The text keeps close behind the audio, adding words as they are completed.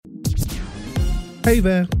Hey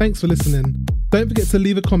there, thanks for listening. Don't forget to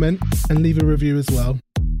leave a comment and leave a review as well.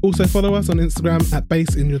 Also follow us on Instagram at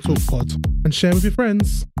Base in Your Talk Pod and share with your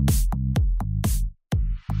friends.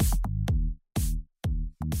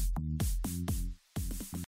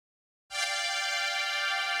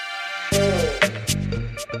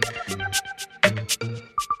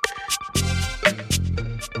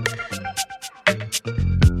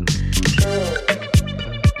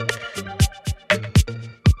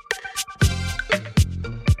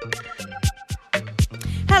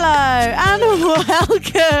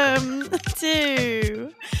 Welcome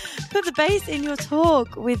to Put the Bass in Your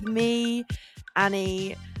Talk with me,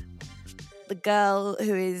 Annie, the girl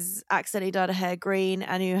who is accidentally dyed her hair green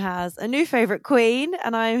and who has a new favourite queen,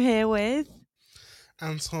 and I'm here with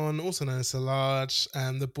Anton, also known as Solange,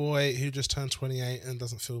 the boy who just turned 28 and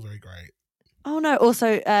doesn't feel very great. Oh no,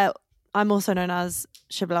 also I'm also known as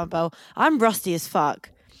Shibboleth Bell. I'm rusty as fuck.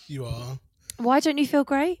 You are. Why don't you feel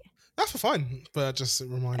great? That's fine, but just it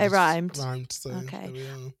rhymed. So okay. There we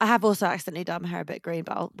are. I have also accidentally dyed my hair a bit green,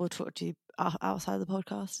 but we'll talk to you outside of the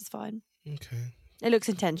podcast. It's fine. Okay. It looks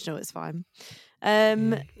intentional. It's fine.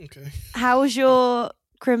 Okay. How was your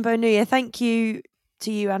Crimbo New Year? Thank you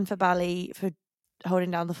to you and for Bally for holding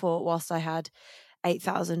down the fort whilst I had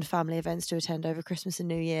 8,000 family events to attend over Christmas and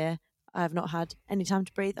New Year. I have not had any time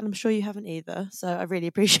to breathe, and I'm sure you haven't either. So I really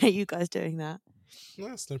appreciate you guys doing that.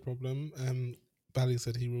 That's no problem. Bally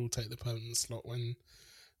said he will take the permanent slot when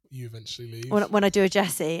you eventually leave. When I do a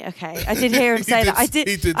Jessie, okay. I did hear him say that. I did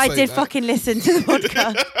that. fucking listen to the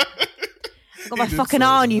podcast. Got my fucking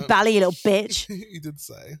eye on you, Bally, you little bitch. He did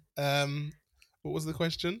say. What was the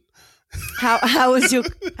question? How was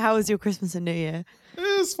your Christmas and New Year?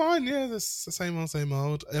 It was fine, yeah. It's the same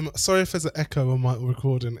old. Sorry if there's an echo on my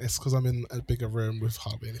recording. It's because I'm in a bigger room with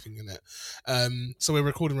hardly anything in it. So we're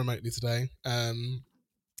recording remotely today.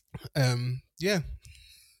 Yeah.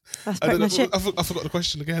 That's pretty much it. I forgot the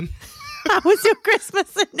question again. How was your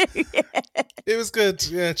Christmas and New Year? It was good,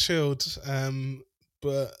 yeah, chilled.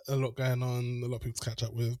 But a lot going on, a lot of people to catch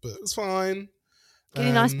up with, but it was fine.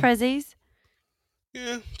 Getting nice prezzies?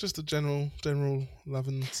 Yeah, just a general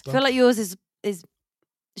loving stuff. I feel like yours is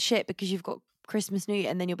shit because you've got Christmas, New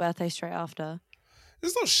Year, and then your birthday straight after.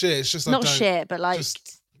 It's not shit. It's just not shit, but like.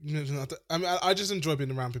 I mean, I just enjoy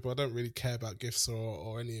being around people. I don't really care about gifts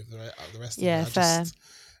or any of the rest of it. Yeah, fair.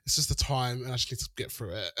 It's just the time, and I just need to get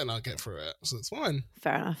through it, and I get through it, so it's fine.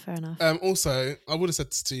 Fair enough. Also, I would have said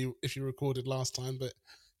to you if you recorded last time, but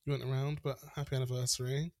you weren't around. But happy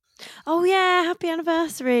anniversary! Oh yeah, happy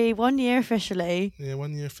anniversary! 1 year officially. Yeah,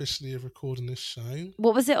 1 year officially of recording this show.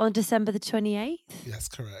 What was it on December the 28th? Yes,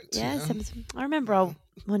 correct. Yeah. I remember our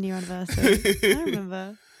 1 year anniversary. I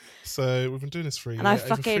remember. So we've been doing this for a year,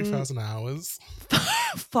 over 3,000 hours.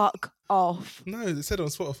 Fuck off. No, it said on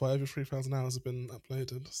Spotify over 3,000 hours have been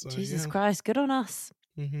uploaded. So, Jesus Christ, good on us.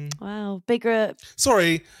 Mm-hmm. Wow, bigger.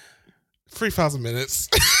 Sorry, 3,000 minutes.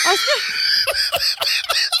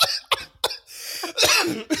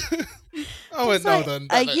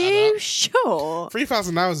 Are you sure?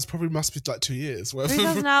 3,000 hours must be like 2 years.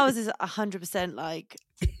 3,000 hours is 100% like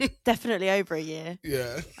definitely over a year.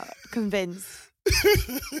 Yeah. Convinced.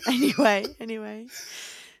 Anyway.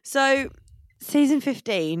 So, season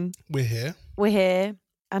 15. We're here.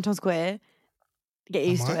 Anton's queer. Get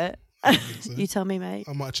used to it. So. You tell me, mate.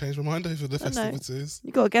 I might change my mind over the festivities.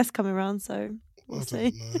 You got a guest coming around, so we'll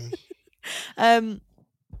see. I'll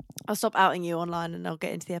stop outing you online and I'll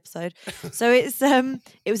get into the episode. So it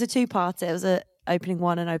was a two-parter. It was a opening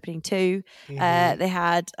 1 and opening 2. Mm-hmm. They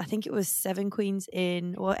had, I think it was 7 queens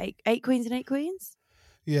eight queens and 8 queens.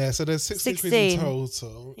 Yeah, so there's 16 queens in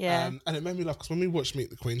total. Yeah. And it made me laugh because when we watched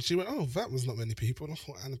Meet the Queen, she went, "Oh, that was not many people." And I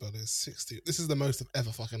thought, Annabelle, there's 60. This is the most I've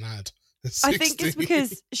ever fucking had. I think it's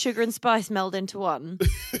because sugar and spice meld into one.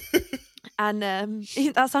 And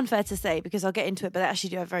that's unfair to say because I'll get into it, but they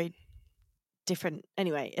actually do have very different.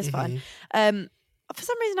 Anyway, it's fine. For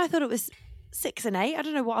some reason, I thought it was 6 and 8. I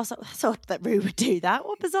don't know what else. I thought that Rue would do that.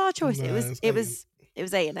 What bizarre choice! No, it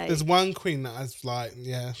was 8 and 8. There's one queen that I was like,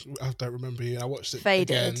 I don't remember you. I watched it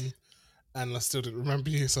Faded. Again, and I still didn't remember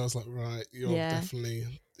you. So I was like, right, you're definitely.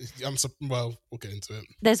 We'll get into it.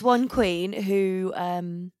 There's one queen who,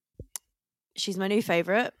 she's my new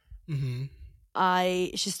favourite.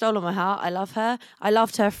 Mm-hmm. She's stolen my heart. I love her. I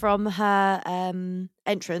loved her from her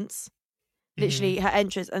entrance. Literally her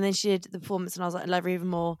entrance, and then she did the performance, and I was like, I love her even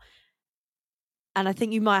more. And I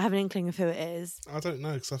think you might have an inkling of who it is. I don't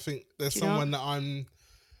know because I think there's someone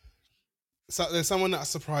there's someone that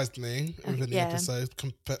surprised me within the episode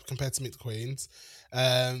compared to Meet the Queens.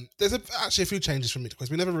 There's actually a few changes from Meet the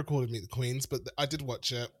Queens. We never recorded Meet the Queens, but I did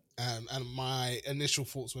watch it. and my initial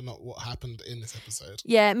thoughts were not what happened in this episode.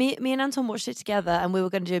 Yeah, me and Anton watched it together, and we were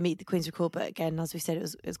going to do a Meet the Queens record, but again, as we said,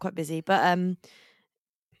 it was quite busy. But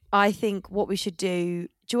I think what we should do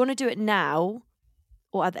you want to do it now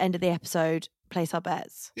or at the end of the episode, place our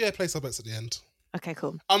bets? Yeah, place our bets at the end. Okay,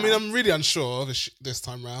 cool. I mean, I'm really unsure this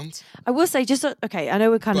time round. I will say, okay, I know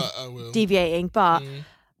we're kind of deviating, but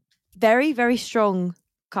very, very strong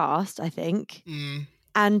cast, I think.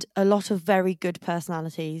 And a lot of very good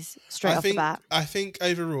personalities off the bat. I think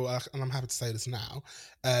overall, and I'm happy to say this now,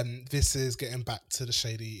 this is getting back to the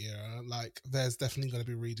shady era. Like, there's definitely going to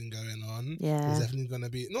be reading going on. Yeah. There's definitely going to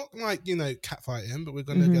be, not like, catfighting, but we're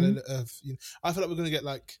going to get a little of, I feel like we're going to get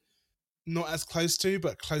like, not as close to,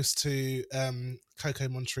 but close to Coco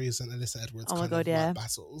Montrese and Alyssa Edwards like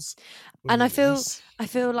battles. And I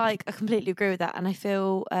feel like I completely agree with that. And I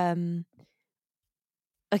feel...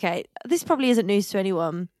 okay, this probably isn't news to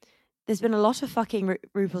anyone. There's been a lot of fucking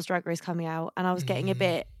RuPaul's Drag Race coming out, and I was getting a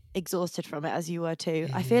bit exhausted from it, as you were too.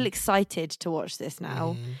 I feel excited to watch this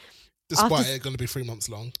now. Despite it going to be 3 months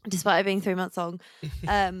long. Despite it being 3 months long.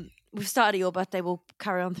 We've started at your birthday, we'll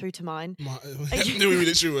carry on through to mine. We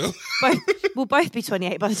literally will. We'll both be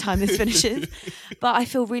 28 by the time this finishes. But I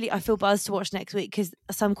feel buzzed to watch next week because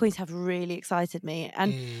some queens have really excited me.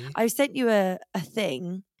 And I sent you a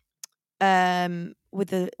thing with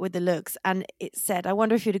the looks, and it said, I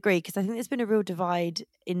wonder if you'd agree, because I think there's been a real divide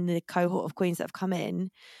in the cohort of queens that have come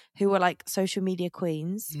in who are like social media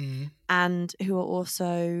queens and who are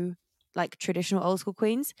also like traditional old school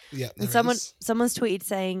queens. Yeah, and someone's tweeted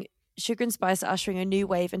saying Sugar and Spice are ushering a new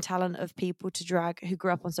wave and talent of people to drag who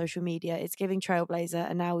grew up on social media. It's giving Trailblazer,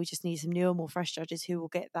 and now we just need some newer, more fresh judges who will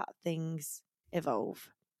get that things evolve.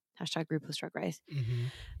 Hashtag RuPaul's Drag Race.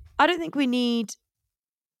 I don't think we need...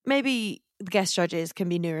 Maybe the guest judges can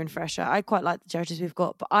be newer and fresher. I quite like the judges we've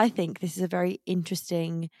got, but I think this is a very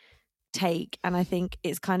interesting take, and I think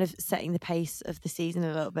it's kind of setting the pace of the season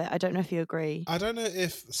a little bit. I don't know if you agree. I don't know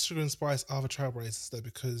if Sugar and Spice are the Trailblazers, though,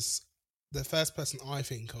 because the first person I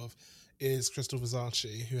think of is Crystal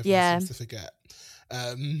Versace, who everyone seems to forget,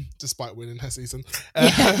 despite winning her season.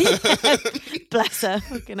 Bless her,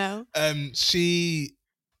 fucking hell. She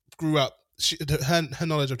grew up... Her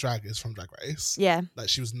knowledge of drag is from Drag Race. Yeah. Like,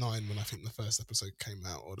 she was 9 when I think the first episode came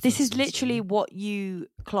out. This is literally what you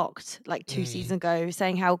clocked like 2 seasons ago,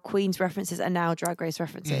 saying how Queen's references are now Drag Race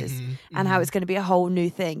references and how it's going to be a whole new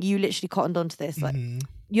thing. You literally cottoned onto this. Like,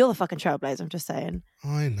 you're the fucking trailblazer, I'm just saying.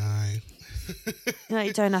 I know. No,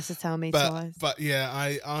 you don't have to tell me twice. But yeah,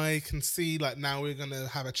 I can see like now we're going to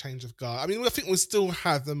have a change of guard. I mean, I think we'll still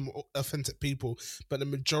have them authentic people, but the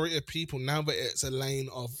majority of people, now that it's a lane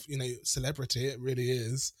of, celebrity, it really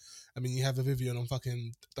is. I mean, you have a Vivian on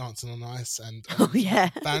fucking Dancing on Ice and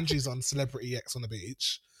Banji's on Celebrity X on the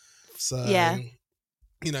beach. So, yeah.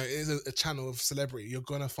 It is a channel of celebrity. You're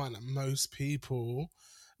going to find that most people,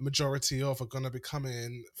 majority of, are going to be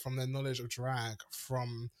coming from their knowledge of drag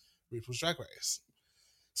from RuPaul's Drag Race.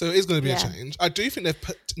 So it is going to be a change. I do think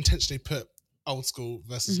they've intentionally put old school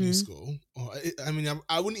versus new school.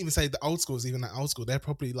 I wouldn't even say the old school is even that old school. They're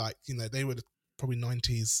probably like, they were probably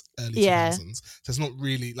 90s, early 2000s. So it's not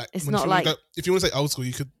really like... It's not like... if you want to say old school,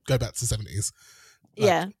 you could go back to the 70s.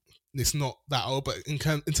 Yeah. It's not that old, but in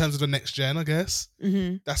terms of the next gen, I guess,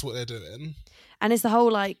 that's what they're doing. And it's the whole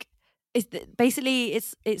like...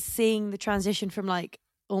 It's seeing the transition from like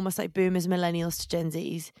almost like boomers, millennials to Gen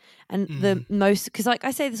Zs. And the most, because like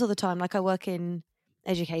I say this all the time, like I work in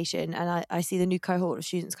education and I see the new cohort of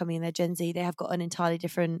students coming in, they're Gen Z, they have got an entirely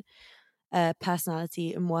different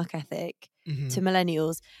personality and work ethic to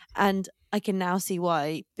millennials. And I can now see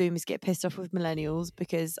why boomers get pissed off with millennials,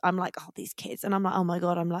 because I'm like, oh, these kids. And I'm like, oh my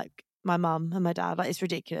God, I'm like my mum and my dad, like it's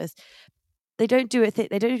ridiculous. They don't do it, they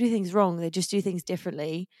don't do things wrong, they just do things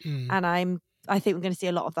differently. And I think we're going to see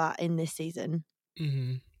a lot of that in this season.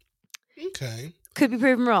 Okay. Could be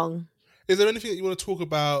proven wrong. Is there anything that you want to talk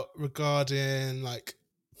about regarding like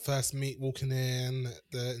first meet, walking in,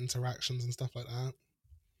 the interactions and stuff like that?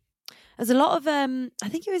 There's a lot of I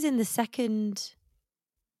think it was in the second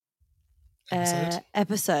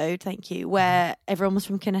episode, thank you, where everyone was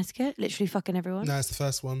from Connecticut, literally fucking everyone. No, it's the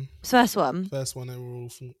first one. First one, they were all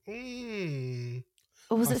from...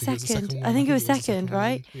 Or was it second? I think it was second,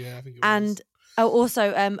 right? Yeah, I think it was. And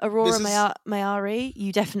also, Aurora Mayari,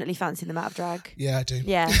 you definitely fancy them out of drag. Yeah, I do.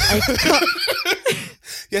 Yeah.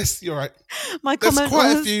 Yes, you're right. There's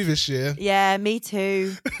quite a few this year. Yeah, me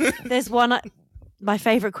too. There's one, my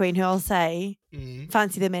favourite queen, who I'll say,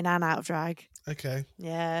 fancy them in and out of drag. Okay.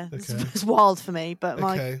 Yeah. Okay. It's wild for me, but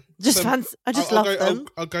I just love them.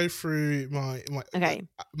 I'll go through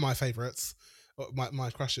my favourites, my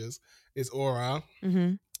crushes. Is Aura,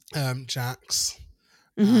 Jax.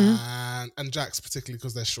 And Jax particularly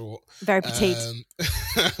because they're short. Very petite.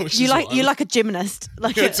 You like a gymnast.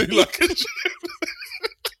 I do like a gymnast.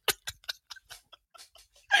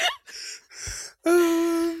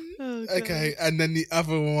 Okay, and then the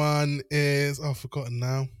other one is I've forgotten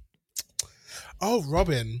now. Oh,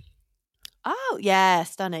 Robin. Oh yeah,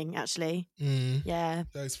 stunning actually. Yeah,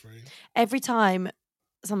 those three. Every time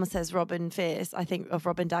someone says Robin Fierce, I think of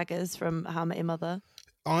Robin Daggers from How I Met Your Mother.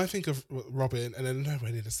 I think of Robin, and then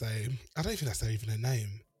nowhere near the same. I don't think that's even her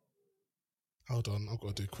name. Hold on, I've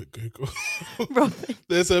got to do a quick Google. Robin.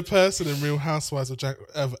 There's a person in Real Housewives of Drag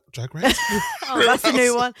Race. Oh, that's a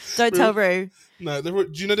new one. Don't tell Rue. No, do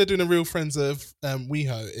you know they're doing a Real Friends of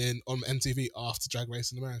WeHo on MTV after Drag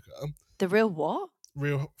Race in America? The real what?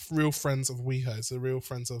 Real Friends of WeHo. So Real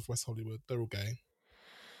Friends of West Hollywood. They're all gay.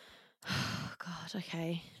 Oh God.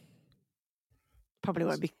 Okay. Probably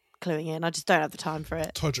won't be cluing in. I just don't have the time for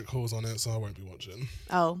it. Todrick Hall's on it, so I won't be watching.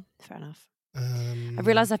 Oh, fair enough. I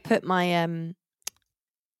realised I've put my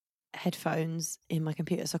headphones in my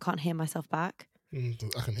computer, so I can't hear myself back. I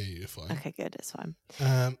can hear you fine. Okay, good. It's fine.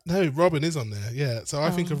 No, Robin is on there. Yeah, so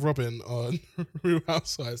I think of Robin on Real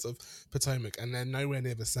Housewives of Potomac, and they're nowhere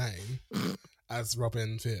near the same as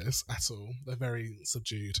Robin Fierce at all. They're very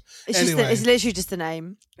subdued. It's literally just a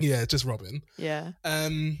name. Yeah, just Robin. Yeah.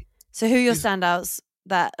 So who are your standouts?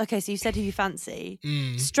 So you said who you fancy.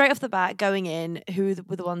 Straight off the bat, going in, who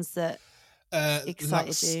were the ones that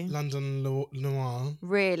excited you? London Noir.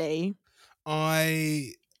 Really?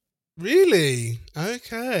 Really?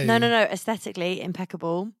 Okay. No. Aesthetically,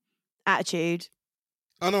 impeccable. Attitude.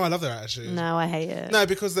 Oh no, I love their attitude. No, I hate it. No,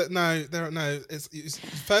 because it's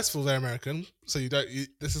first of all they're American, so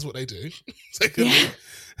this is what they do. Secondly,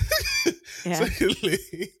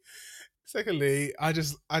 Secondly, I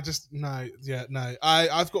just no.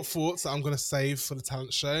 I've got thoughts that I'm going to save for the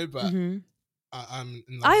talent show, but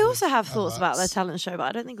I also have thoughts about the talent show, but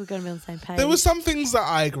I don't think we're going to be on the same page. There were some things that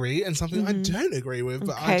I agree and some things I don't agree with,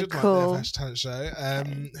 but I did like their talent show.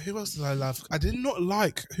 Who else did I love? I did not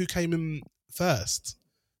like who came in first.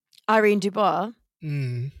 Irene Dubois.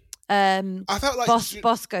 I felt like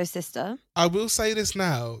Bosco's sister. I will say this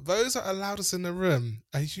now: those that allowed us in the room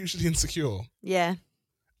are usually insecure. Yeah.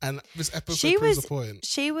 And this episode proves the point.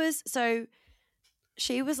 She was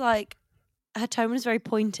like, her tone was very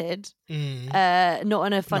pointed, not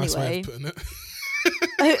in a funny way. Of putting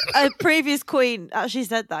it. A previous queen actually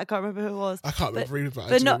said that. I can't remember who it was. I can't remember,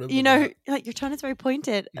 but not, like your tone is very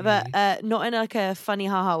pointed, but not in like a funny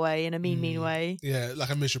haha way, in a mean way. Yeah, like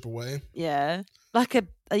a miserable way. Yeah, like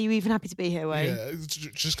are you even happy to be here way? Yeah,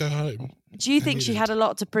 just go home. Do you think she had a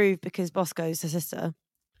lot to prove because Bosco's her sister?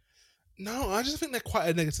 No, I just think they're quite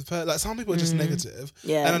a negative person. Like some people are just negative.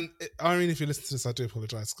 Yeah. And Irene, if you listen to this, I do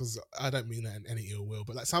apologise because I don't mean that in any ill will.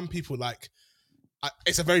 But like some people,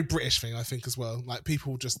 it's a very British thing, I think, as well. Like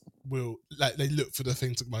people just will they look for the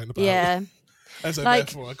thing to moan about. Yeah. And so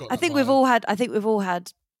therefore, I got. I think we've all had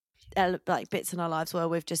like bits in our lives where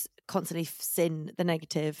we've just constantly seen the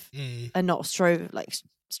negative and not strive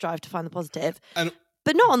to find the positive.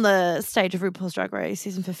 But not on the stage of RuPaul's Drag Race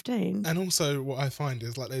season 15. And also what I find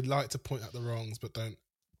is they like to point out the wrongs but don't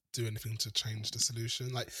do anything to change the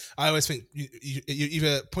solution. Like I always think you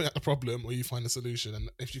either point out the problem or you find a solution, and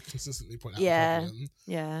if you consistently point out the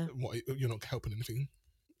problem, you're not helping anything.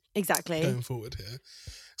 Exactly. Going forward here.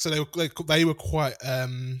 So they were quite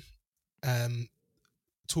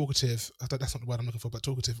talkative. That's not the word I'm looking for, but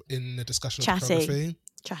talkative in the discussion of photography.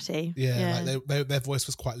 Chatty. Yeah. Like their voice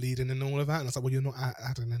was quite leading in all of that, and it's like, well, you're not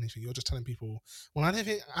adding anything. You're just telling people, well, I don't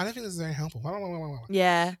think this is very helpful.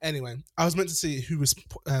 Yeah. Anyway, I was meant to see who was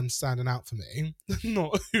standing out for me,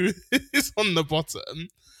 not who is on the bottom.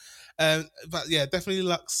 But yeah, definitely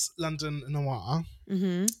London Noir.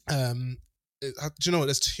 Do you know what?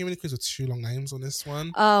 There's too many queens with too long names on this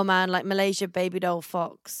one. Oh man, like Malaysia Baby Doll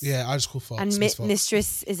Fox. Yeah, I just call Fox. And Fox.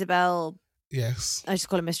 Mistress Isabel. Yes. I just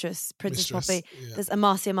call her Mistress. Princess Poppy. Yeah. There's a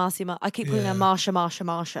Marcia. I keep calling her Marsha.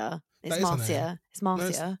 It's Marcia. It's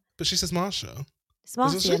Marcia. No, but she says Marsha. It's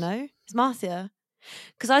Marcia, no? It's Marcia.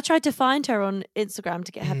 Because I tried to find her on Instagram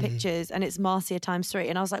to get her pictures, and it's Marcia ×3.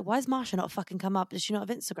 And I was like, why has Marsha not fucking come up? Does she not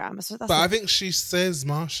have Instagram? I think she says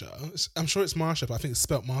Marsha. I'm sure it's Marsha, but I think it's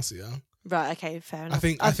spelt Marcia. Right, okay, fair enough.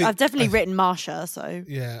 I've definitely written Marsha, so.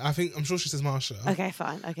 Yeah, I'm sure she says Marsha. Okay,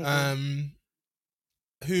 fine. Okay,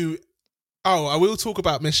 cool. I will talk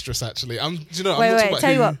about Mistress, actually. Wait,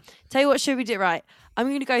 tell you what, should we do it right? I'm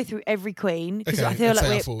going to go through every queen because I feel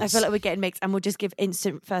like we're getting mixed, and we'll just give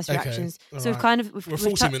instant first reactions. So we're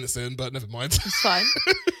 40 minutes in, but never mind. It's fine.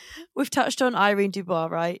 We've touched on Irene Dubois,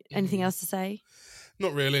 right? Anything else to say?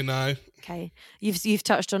 Not really, no. Okay. You've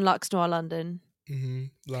touched on Lux Noir London.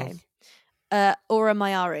 Love. Okay. Aura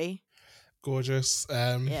Mayari. Gorgeous.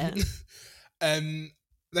 Yeah.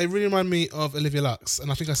 They really remind me of Olivia Lux, and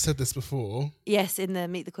I think I said this before. Yes, in the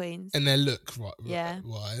Meet the Queens. And their look, Yeah.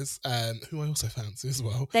 wise, who I also fancy as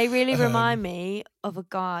well. They really remind me of a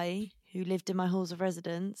guy who lived in my halls of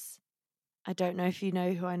residence. I don't know if you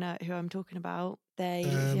know who I'm talking about. They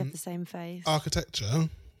literally have the same face. Architecture.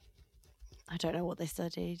 I don't know what they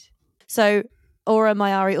studied. So Aura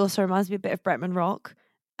Mayari also reminds me a bit of Bretman Rock,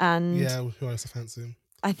 and yeah, who I also fancy.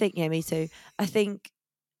 I think me too. I think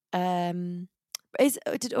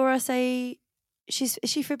did Aura say is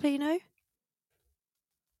she Filipino? I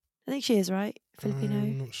think she is, right? Filipino.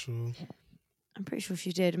 I'm not sure. I'm pretty sure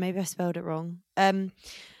she did. Maybe I spelled it wrong.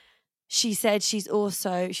 She said she was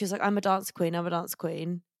like, I'm a dance queen.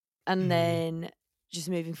 And then just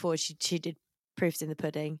moving forward, she did proofs in the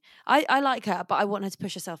pudding. I like her, but I want her to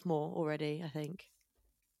push herself more already, I think.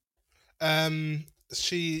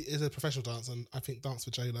 She is a professional dancer, and I think danced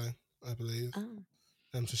for J-Lo, I believe. Oh.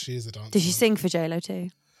 So she is a dancer. Did she sing for J-Lo too?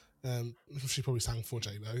 She probably sang for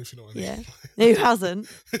J-Lo, if you know what I mean. Yeah. Who hasn't?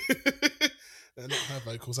 Not her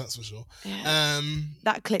vocals, that's for sure. Yeah.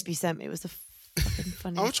 That clip you sent me was the fucking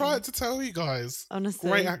funniest. I'm trying to tell you guys. Honestly.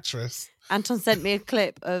 Great actress. Anton sent me a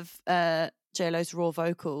clip of J-Lo's raw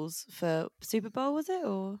vocals for Super Bowl, was it?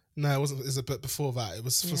 Or no, it wasn't. It was a bit before that. It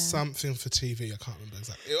was for something for TV. I can't remember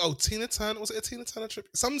exactly. Oh, Tina Turner. Was it a Tina Turner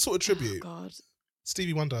tribute? Some sort of tribute. Oh, God.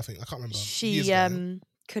 Stevie Wonder, I think. I can't remember. She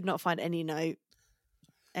could not find any note.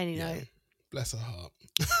 Note. Bless her heart.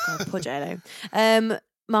 God, poor J-Lo.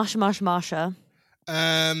 Marsha.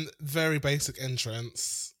 Very basic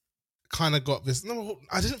entrance. Kind of got this. No,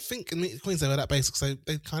 I didn't think in Meet the Queens they were that basic, so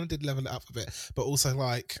they kind of did level it up a bit. But also,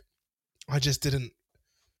 like, I just didn't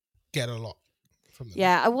get a lot from them.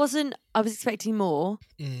 Yeah, I was expecting more.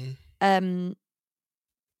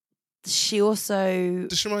 She also...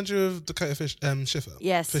 Does she remind you of Dakota Schiffer?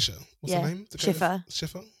 Yes. Fisher. What's her name? Schiffer.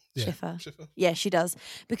 Yeah. Schiffer. Schiffer. Yeah, she does.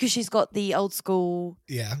 Because she's got the old school...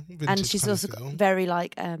 Yeah. And she's also got very,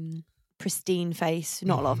 like, pristine face.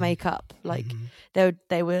 Not a lot of makeup. Like,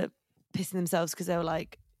 they were pissing themselves because they were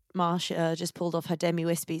like, Marsha just pulled off her Demi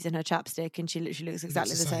Wispies and her chapstick and she literally looks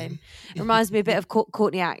exactly the same. It reminds me a bit of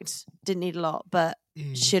Courtney Act. Didn't need a lot, but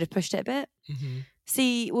should have pushed it a bit.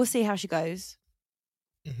 We'll see how she goes.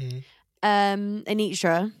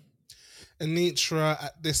 Anitra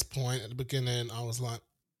at this point at the beginning, I was like,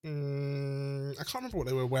 I can't remember what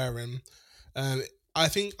they were wearing. I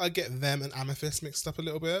think I get them and Amethyst mixed up a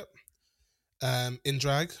little bit. In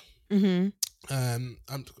drag. I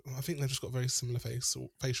think they've just got very similar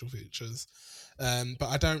facial features. But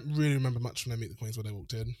I don't really remember much from their Meet the Queens when they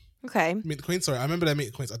walked in. Okay. Meet the Queens, sorry. I remember their Meet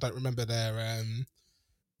the Queens. I don't remember their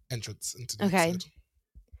entrance into the episode.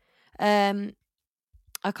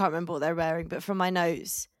 I can't remember what they're wearing, but from my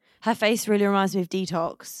notes, her face really reminds me of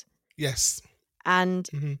Detox. Yes. And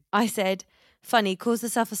I said, funny, calls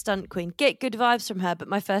herself a stunt queen. Get good vibes from her, but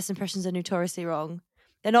my first impressions are notoriously wrong.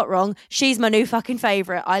 They're not wrong. She's my new fucking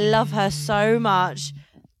favourite. I love her so much.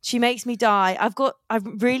 She makes me die.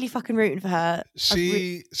 I'm really fucking rooting for her.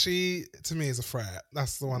 She to me is a threat.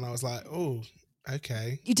 That's the one I was like, oh,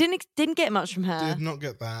 okay. You didn't get much from her. Did not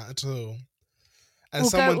get that at all. And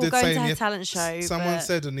we'll go into her talent show. Someone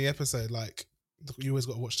said in the episode, like, you always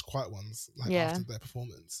got to watch the quiet ones, like after their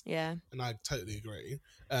performance. Yeah. And I totally agree.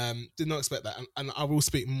 Did not expect that. And I will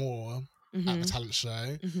speak more at the talent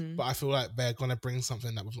show, but I feel like they're going to bring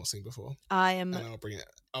something that we've not seen before. And I'll bring it.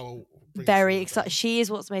 Very excited. She is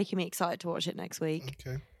what's making me excited to watch it next week.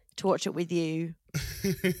 Okay. To watch it with you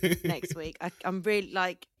next week. I'm really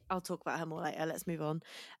like, I'll talk about her more later. Let's move on.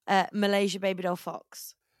 Malaysia Baby Doll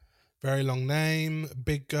Fox. Very long name,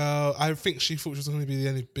 big girl. I think she thought she was going to be the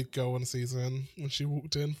only big girl on the season when she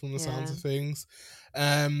walked in from the sounds of things.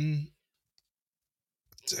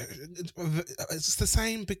 It's the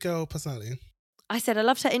same big girl personality. I said I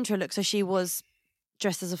loved her intro look, so she was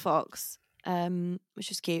dressed as a fox, which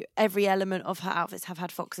was cute. Every element of her outfits have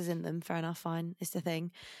had foxes in them. Fair enough, fine. It's the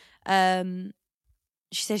thing.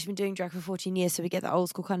 She says she's been doing drag for 14 years, so we get that old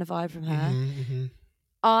school kind of vibe from her.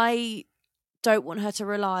 I don't want her to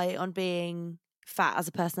rely on being fat as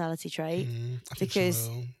a personality trait because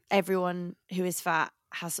everyone who is fat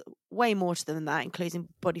has way more to them than that, including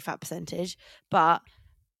body fat percentage. But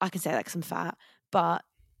I can say that because I'm fat. But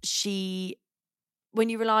when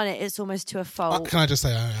you rely on it, it's almost to a fault. Can I just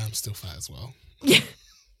say I am still fat as well? Yeah.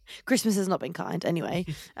 Christmas has not been kind anyway.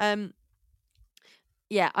 I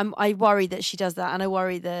worry that she does that, and I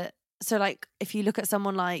worry that so like if you look at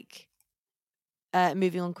someone like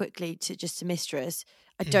moving on quickly to Mistress,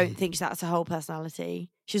 I don't think that's her whole personality.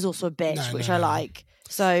 She's also a bitch, which I No. like.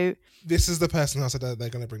 So this is the person I said that they're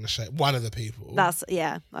going to bring the shade. One of the people.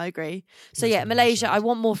 I agree. So yeah, Malaysia, I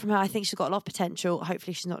want more from her. I think she's got a lot of potential.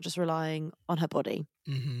 Hopefully she's not just relying on her body.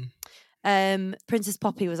 Princess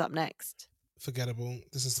Poppy was up next. Forgettable.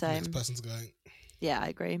 This is the next person to go. Yeah, I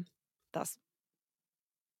agree. That's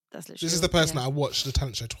literally. This is the person that I watched the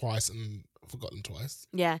talent show twice and forgotten twice.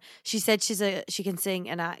 Yeah, she said she can sing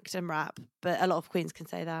and act and rap, but a lot of queens can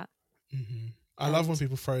say that. I love when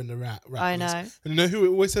people throw in the rap. I know. And you know who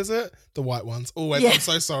always says it? The white ones. Always. Yeah. I'm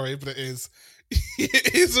so sorry, but it is.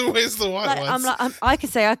 It is always the white ones. I can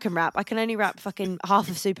say I can rap. I can only rap fucking half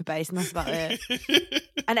of Super Bass, and that's about it.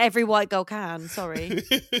 And every white girl can. Sorry.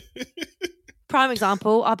 Prime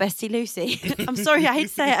example, our bestie Lucy. I'm sorry, I hate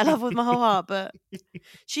to say it. I love her with my whole heart, but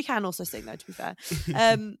she can also sing, though, to be fair.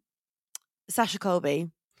 Sasha Colby.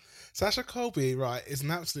 Sasha Colby, right, is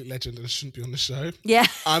an absolute legend and shouldn't be on the show. Yeah.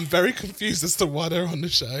 I'm very confused as to why they're on the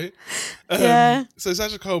show. Yeah. So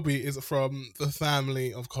Sasha Colby is from the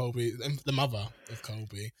family of Colby, the mother of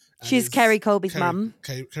Colby. She's Kerry Colby's mum.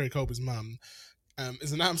 Kerry Colby's mum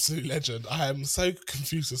is an absolute legend. I am so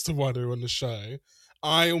confused as to why they're on the show.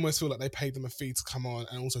 I almost feel like they paid them a fee to come on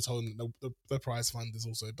and also told them the prize fund is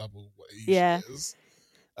also double what it usually is.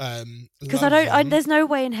 Because there's no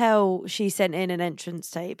way in hell she sent in an entrance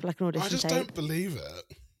tape, like an audition tape. I just don't believe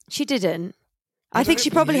it. She didn't. I think she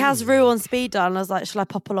probably has Rue on speed dial, and I was like, shall I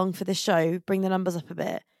pop along for this show, bring the numbers up a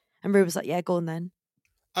bit? And Rue was like, yeah, go on then.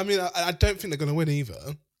 I mean, I don't think they're going to win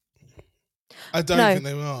either. I don't think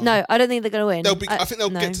they will. No, I don't think they're going to win. I think they'll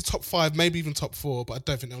get to top 5, maybe even top 4, but I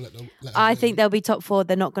don't think they'll let them I think they'll be top 4.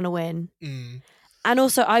 They're not going to win. And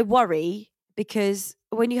also, I worry because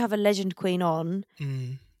when you have a legend queen on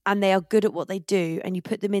and they are good at what they do and you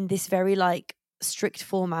put them in this very like strict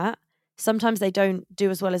format, sometimes they don't do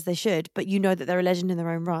as well as they should, but you know that they're a legend in their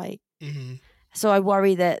own right. So I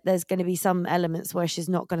worry that there's going to be some elements where she's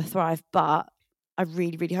not going to thrive, but I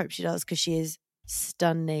really, really hope she does because she is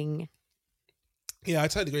stunning. Yeah, I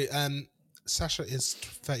totally agree. Sasha is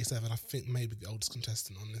 37. I think maybe the oldest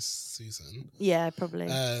contestant on this season. Yeah, probably.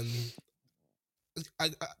 An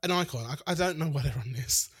icon. I don't know why they're on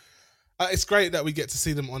this. It's great that we get to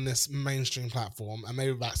see them on this mainstream platform, and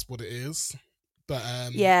maybe that's what it is. But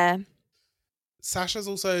yeah, Sasha's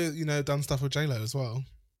also done stuff with J-Lo as well.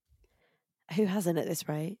 Who hasn't at this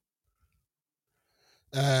rate?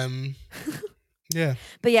 Yeah.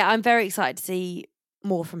 But yeah, I'm very excited to see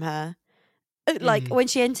more from her. Like when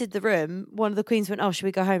she entered the room, one of the queens went, "Oh, should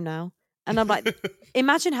we go home now?" And I'm like,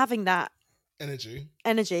 imagine having that energy.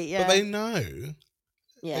 Yeah. But they know.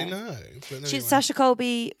 Yeah. They know. Anyway. Sasha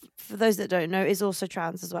Colby, for those that don't know, is also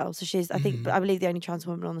trans as well. So she's, I believe, the only trans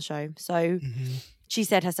woman on the show. So she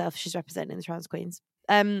said herself she's representing the trans queens.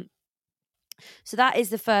 So that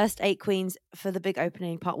is the first 8 queens for the big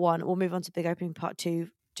opening part 1. We'll move on to big opening part 2,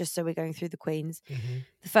 just so we're going through the queens.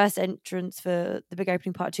 The first entrance for the big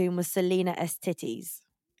opening part 2 was Selena S. Titties.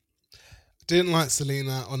 Didn't like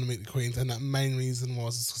Selena on the Meet the Queens, and that main reason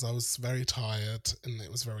was because I was very tired and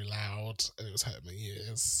it was very loud and it was hurting my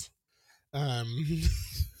ears.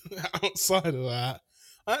 Outside of that,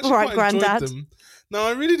 I actually quite enjoyed them. No,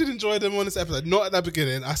 I really did enjoy them on this episode. Not at the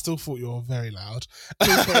beginning. I still thought you were very loud. Me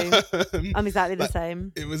too. I'm exactly the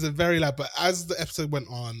same. It was a very loud, but as the episode went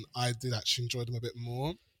on, I did actually enjoy them a bit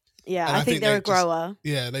more. Yeah, I think they're a grower.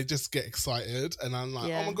 They just get excited, and I'm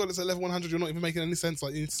like, oh my god, it's at level 100. You're not even making any sense.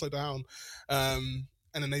 Like, you need to slow down. And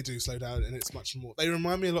then they do slow down, and it's much more. They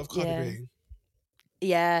remind me a lot of Cardi B.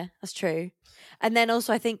 Yeah, that's true. And then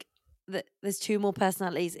also, I think that there's 2 more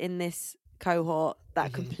personalities in this cohort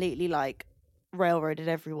that completely like railroaded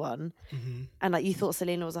everyone. And like you thought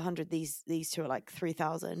Selena was 100, these 2 are like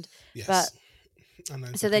 3,000. Yes.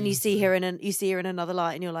 But so then you see her in another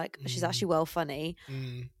light, and you're like, she's actually well funny.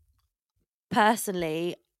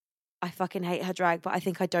 Personally, I fucking hate her drag, but I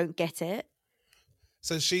think I don't get it.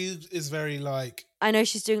 So she is very like, I know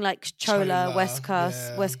she's doing like Chola West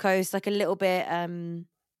Coast, like a little bit. I don't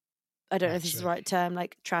know if this is the right term,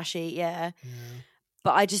 like trashy, yeah.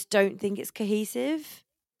 But I just don't think it's cohesive.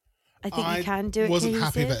 I think you can do it. Wasn't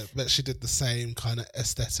happy that she did the same kind of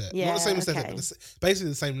aesthetic. Yeah, not the same aesthetic, but basically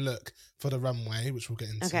the same look for the runway, which we'll get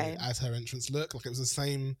into as her entrance look. Like it was the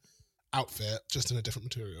same outfit, just in a different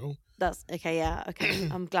material. That's okay. Yeah, okay.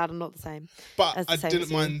 I'm glad I'm not the same. But I didn't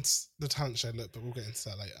mind the talent show look, but we'll get into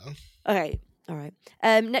that later. Okay. All right.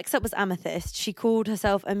 Next up was Amethyst. She called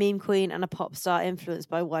herself a meme queen and a pop star influenced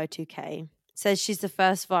by Y2K. Says she's the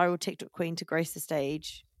first viral TikTok queen to grace the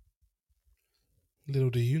stage. Little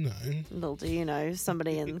do you know. Little do you know.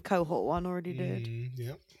 Somebody in cohort 1 already did.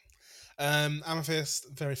 Yep. Amethyst,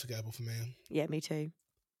 very forgettable for me. Yeah, me too.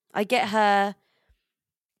 I get her,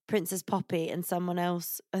 Princess Poppy, and someone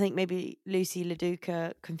else. I think maybe Lucy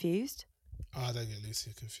LaDuca confused. Oh, I don't get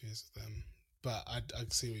Lucy confused with them, but I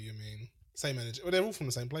see what you mean. Same energy. Well, they're all from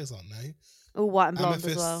the same place, aren't they? All white and blonde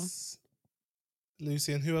Amethyst, as well.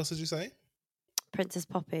 Lucy, and who else did you say? Princess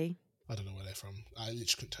Poppy. I don't know where they're from. I literally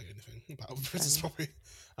couldn't tell you anything about Princess Poppy.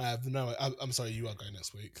 I have no. I'm sorry. You are going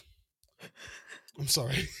next week. I'm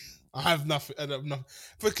sorry. I have nothing.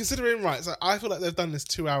 But considering, right, so I feel like they've done this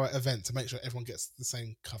 2-hour event to make sure everyone gets the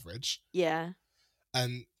same coverage. Yeah.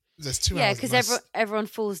 And there's 2 hours. Yeah, because everyone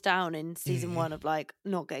falls down in season 1 of like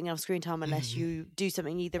not getting enough screen time unless you do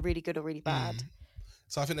something either really good or really bad.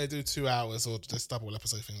 So I think they do 2 hours or this double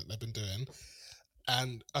episode thing that they've been doing.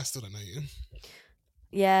 And I still don't know you.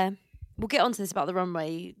 Yeah. We'll get onto this about the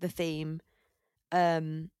runway, the theme.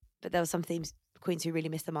 But there were some queens who really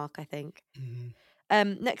missed the mark, I think.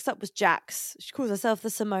 Next up was Jax. She calls herself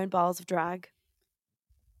the Simone Biles of drag.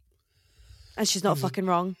 And she's not fucking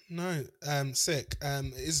wrong. No, sick.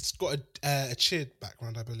 It's got a cheered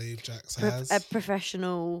background, I believe. Jax has a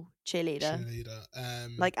professional cheerleader,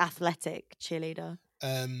 like athletic cheerleader.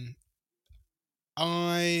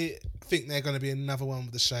 I think they're going to be another one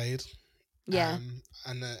with the shade. Yeah,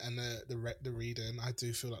 and the reading. I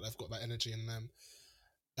do feel like they've got that energy in them.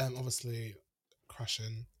 Obviously,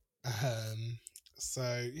 crushing.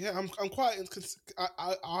 So yeah, I'm quite.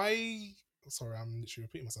 I sorry, I'm literally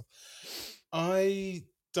repeating myself. I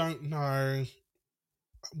don't know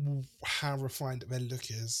how refined their look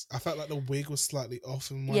is. I felt like the wig was slightly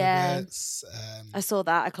off in one of it. I saw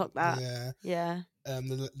that. I clocked that. Yeah.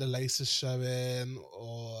 The lace is showing,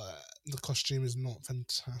 or the costume is not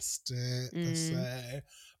fantastic per se.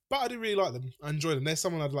 But I do really like them. I enjoy them. They're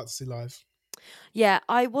someone I'd like to see live. Yeah,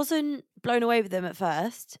 I wasn't blown away with them at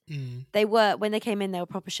first. They were, when they came in, they were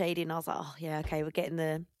proper shady, and I was like, oh yeah, okay, we're getting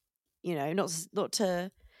the, not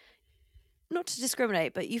to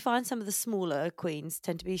discriminate, but you find some of the smaller queens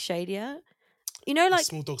tend to be shadier. Like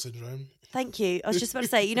small dog syndrome. Thank you. I was just about to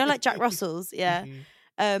say, like Jack Russell's, yeah.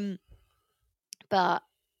 But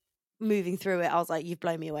moving through it, I was like, you've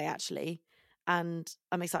blown me away, actually. And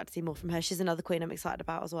I'm excited to see more from her. She's another queen I'm excited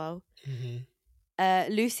about as well.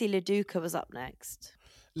 Lucy LaDuca was up next.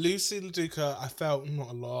 Lucy LaDuca, I felt not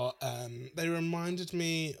a lot. They reminded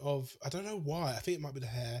me of, I don't know why, I think it might be the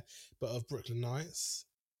hair, but of Brooklyn Heights.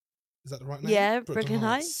 Is that the right name? Yeah, Brooklyn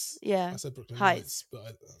Heights. Yeah. I said Brooklyn Heights,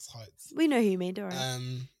 but that's Heights. We know who you mean, don't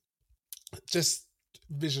worry. Just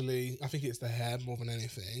visually, I think it's the hair more than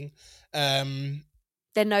anything.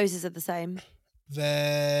 Their noses are the same.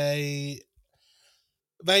 They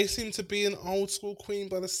seem to be an old school queen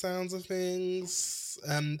by the sounds of things.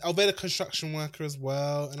 They're a construction worker as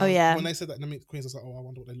well. And when they said that in the Meet the Queens, I was like, oh, I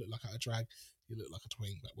wonder what they look like out of drag. You look like a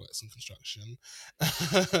twink that works in construction.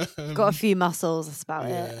 Got a few muscles, that's about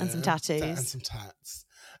it, and some tattoos. And some tats.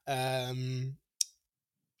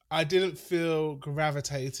 I didn't feel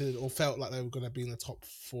gravitated or felt like they were going to be in the top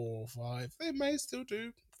 4 or 5. They may still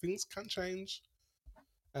do. Things can change.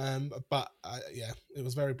 But it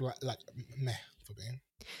was very meh for me.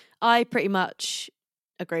 I pretty much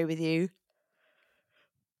agree with you.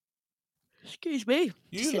 Excuse me.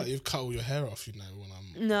 You've cut all your hair off, when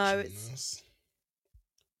I'm. No, it's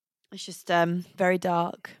just very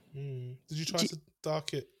dark. Did you try to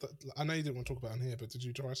dark it? I know you didn't want to talk about it here, but did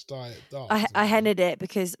you try to dye it dark? I hennaed it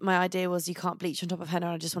because my idea was you can't bleach on top of henna,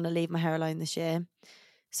 and I just want to leave my hair alone this year.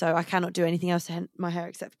 So I cannot do anything else to my hair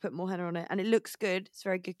except put more henna on it. And it looks good. It's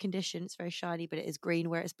very good condition. It's very shiny, but it is green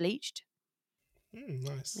where it's bleached.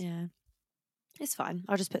 Nice. Yeah. It's fine.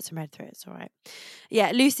 I'll just put some red through it. It's all right.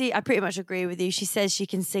 Yeah, Lucy, I pretty much agree with you. She says she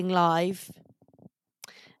can sing live.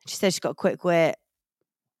 She says she's got a quick wit.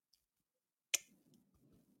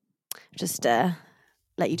 Just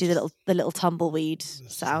let you do the little tumbleweed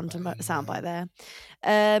sound bite there.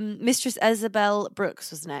 Mistress Isabel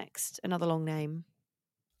Brooks was next. Another long name.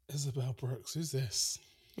 Isabel Brooks. Who's this?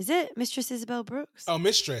 Is it Mistress Isabel Brooks? Oh,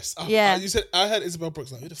 Mistress. Oh, yeah. I heard Isabel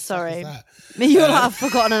Brooks. Like, who the fuck is that? You're like, I've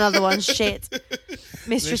forgotten another one. Shit.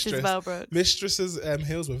 Mistress Isabel Brooks. Mistress's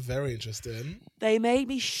heels were very interesting. They made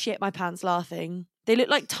me shit my pants laughing. They look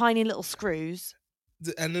like tiny little screws.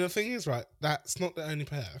 And the thing is, right, that's not the only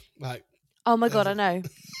pair. Like, oh my God, I know.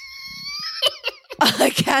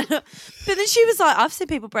 I cannot. But then she was like, I've seen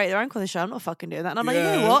people break their ankle on the show. I'm not fucking doing that. And I'm like, you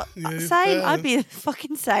know what? Same. Fair. I'd be the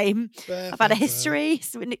fucking same. I've had a history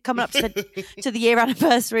coming up to the year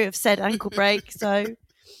anniversary of said ankle break. So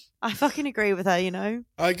I fucking agree with her,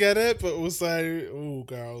 I get it, but also, oh,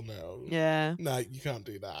 girl, no. Yeah. No, you can't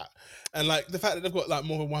do that. And like the fact that they've got like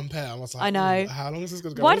more than one pair, I was like, I know. How long is this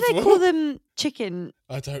going to go Why on do they for? call them chicken?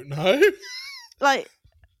 I don't know. Like,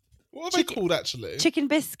 What are they called actually? Chicken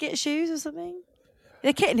biscuit shoes or something?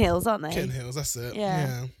 They're kitten heels, aren't they? Chicken biscuit shoes or something? They're kitten heels, aren't they? Kitten heels, that's it. Yeah.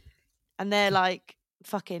 Yeah. And they're like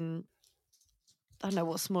fucking, I don't know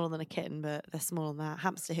what's smaller than a kitten, but they're smaller than that.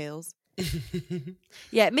 Hamster heels.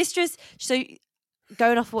 Yeah, Mistress. So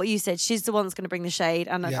going off what you said, she's the one that's going to bring the shade,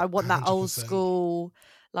 and I want that 100%. old school,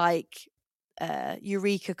 like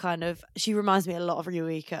Eureka kind of. She reminds me a lot of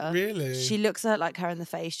Eureka. Really? She looks like her in the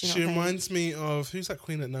face. Do you know She what I mean? reminds me of who's that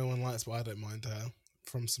queen that no one likes, but I don't mind her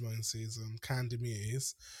from Simone's season, Candy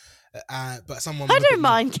Muse. But someone I don't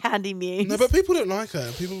mind Candy Muse. No, but people don't like her.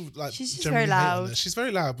 People like she's just generally very hate on loud. her. She's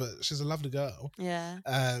very loud, but she's a lovely girl. Yeah.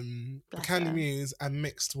 But Candy Muse and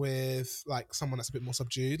mixed with like someone that's a bit more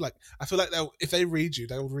subdued. Like I feel like if they read you,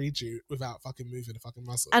 they'll read you without fucking moving a fucking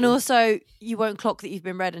muscle. And also, you won't clock that you've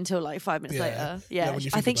been read until like 5 minutes later. Yeah,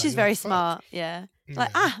 I think she's very smart. Yeah,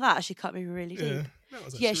 like that actually cut me really deep.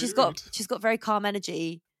 Yeah, she's got very calm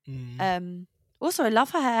energy. Also, I love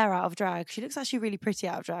her hair out of drag. She looks actually really pretty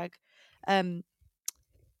out of drag. Is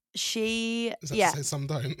that to say some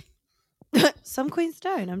don't? Some queens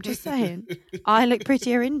don't. I'm just saying. I look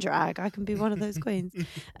prettier in drag. I can be one of those queens.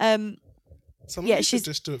 She's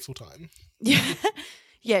just do it full time. Yeah.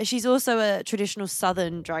 Yeah, she's also a traditional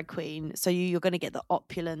Southern drag queen. So you're going to get the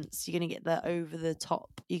opulence. You're going to get the over the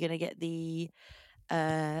top. You're going to get the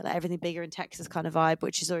like everything bigger in Texas kind of vibe,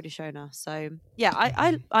 which she's already shown us. So yeah,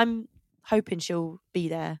 I'm hoping she'll be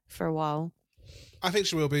there for a while. I think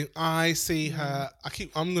she will be. I see her.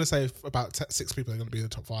 I'm going to say about 6 people are going to be in the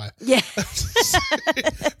top 5. Yeah,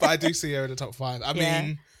 but I do see her in the top 5. I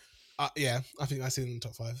mean, I think I see her in the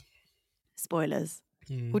top 5. Spoilers.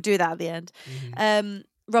 We'll do that at the end.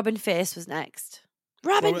 Robin Fierce was next.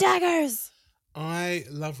 Robin Daggers. I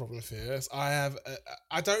love Robin Fierce. I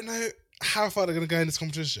don't know how far they're going to go in this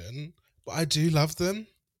competition, but I do love them.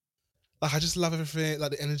 Like I just love everything.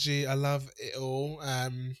 Like the energy. I love it all.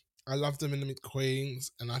 I love them in the Meet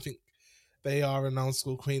Queens, and I think they are an old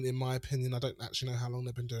school queen in my opinion. I don't actually know how long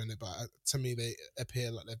they've been doing it, but to me they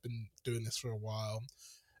appear like they've been doing this for a while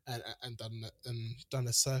and done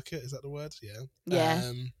a circuit. Is that the word? Yeah.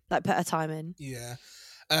 Yeah. Like put a time in. Yeah.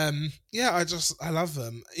 I love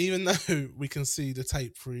them. Even though we can see the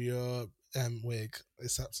tape through your wig,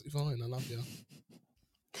 it's absolutely fine. I love you.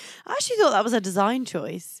 I actually thought that was a design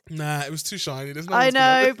choice. Nah, it was too shiny. I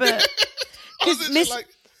know, but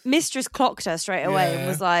Mistress clocked her straight away and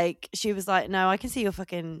was like, she was like, no, I can see your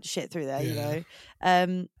fucking shit through there, you know. I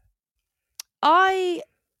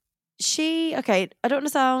don't want to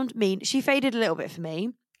sound mean. She faded a little bit for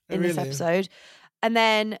me in this episode. And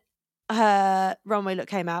then her runway look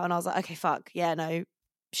came out and I was like, okay, fuck. Yeah, no,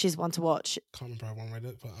 she's one to watch. Can't remember her runway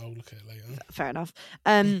look, but I'll look at it later. Fair enough.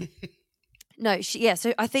 No,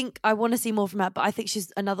 so I think I want to see more from her, but I think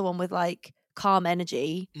she's another one with like calm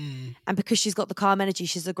energy. And because she's got the calm energy,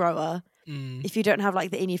 she's a grower. If you don't have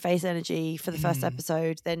like the in your face energy for the first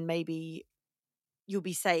episode, then maybe you'll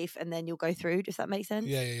be safe and then you'll go through, if that makes sense.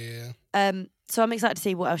 Yeah. So I'm excited to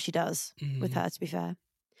see what else she does with her, to be fair.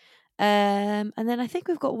 And then I think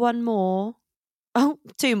we've got one more. Oh,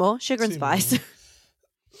 2 more. Sugar and Spice.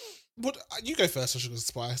 What you go first on Sugar and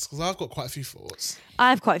Spice, because I've got quite a few thoughts.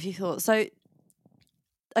 I have quite a few thoughts. So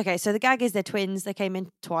the gag is they're twins. They came in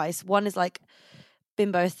twice. One is like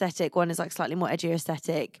bimbo aesthetic. One is like slightly more edgier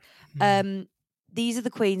aesthetic. These are the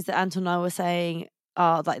queens that Anton and I were saying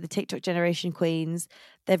are like the TikTok generation queens.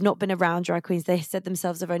 They've not been around drag queens. They said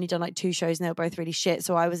themselves they've only done like 2 shows and they were both really shit.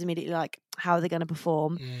 So I was immediately like, how are they going to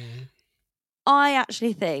perform? I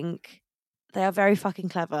actually think they are very fucking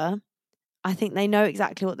clever. I think they know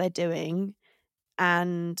exactly what they're doing.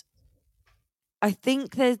 And I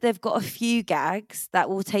think they've got a few gags that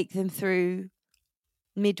will take them through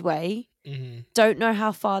midway. Don't know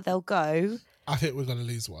how far they'll go. I think we're going to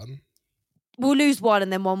lose one. We'll lose one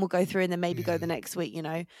and then one will go through and then maybe go the next week, you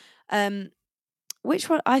know. Which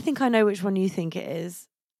one? I think I know which one you think it is.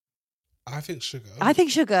 I think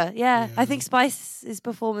Sugar. Yeah. I think Spice's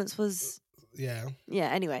performance was... Yeah,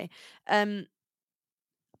 anyway.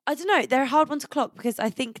 I don't know. They're a hard one to clock because I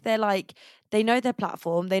think they're like, they know their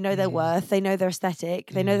platform, they know their worth, they know their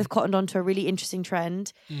aesthetic, they know they've cottoned onto a really interesting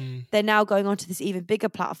trend. They're now going on to this even bigger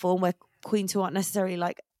platform where queens who aren't necessarily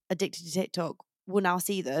like addicted to TikTok will now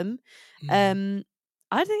see them. I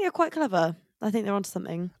think they're quite clever. I think they're onto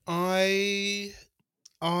something.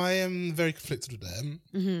 I am very conflicted with them.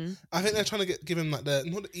 I think they're trying to give him like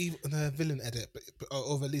the villain edit, but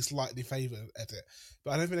or at least lightly favoured edit.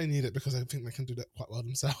 But I don't think they need it because I think they can do that quite well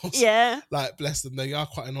themselves. Yeah, like bless them, they are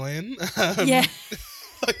quite annoying.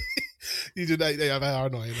 You did that. Yeah, they are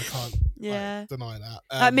annoying. I can't deny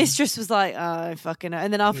that. Mistress was like, oh, fucking hell.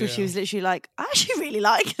 And then after she was literally like, I actually really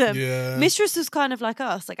like them. Yeah. Mistress was kind of like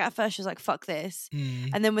us. Like at first she was like, fuck this.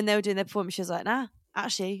 And then when they were doing their performance, she was like, nah,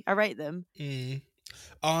 actually, I rate them.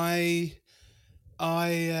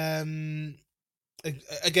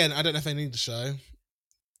 Again, I don't know if they need the show.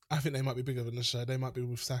 I think they might be bigger than the show. They might be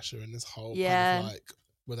with Sasha in this whole kind of like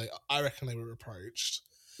where I reckon they were approached.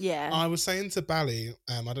 Yeah. I was saying to Bally,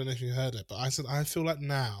 I don't know if you heard it, but I said I feel like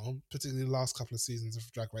now, particularly the last couple of seasons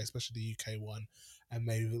of Drag Race, especially the UK one, and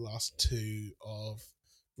maybe the last two of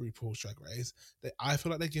RuPaul's Drag Race, I feel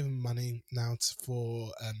like they're giving money now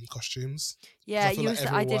for costumes. Yeah,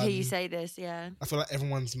 I did hear you say this. Yeah, I feel like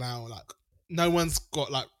everyone's now like no one's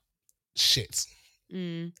got like shit.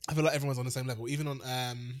 I feel like everyone's on the same level. Even on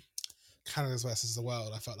Canada's versus the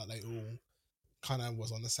World, I felt like they all kind of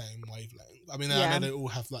was on the same wavelength. I mean, I know they all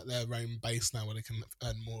have like their own base now where they can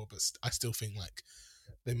earn more, but I still think like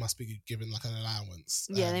they must be given like an allowance.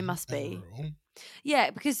 Yeah, they must be. Overall. Yeah,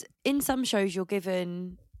 because in some shows you're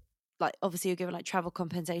given like obviously you're given like travel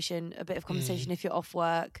compensation, a bit of compensation if you're off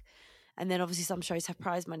work, and then obviously some shows have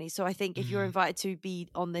prize money. So I think if you're invited to be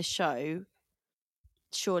on this show,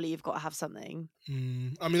 surely you've got to have something.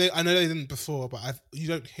 I mean, I know they didn't before, but you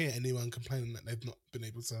don't hear anyone complaining that they've not been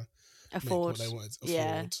able to afford make what they wanted to afford.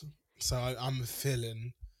 Yeah. So I'm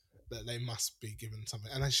feeling that they must be given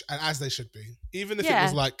something, and as they should be, even if it Yeah.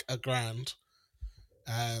 was like $1,000.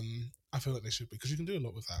 I feel like they should be, because you can do a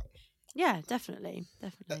lot with that. Yeah, definitely.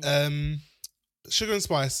 Sugar and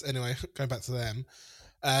Spice. Anyway, going back to them,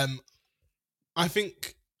 I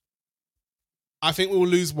think we'll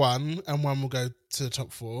lose one, and one will go to the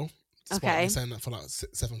top 4. Despite me saying that for like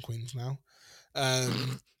 7 queens now.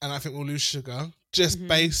 And I think we'll lose Sugar just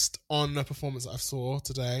based on the performance that I saw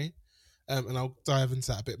today. And I'll dive into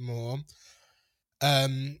that a bit more.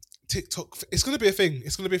 TikTok, it's going to be a thing.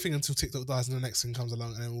 It's going to be a thing until TikTok dies and the next thing comes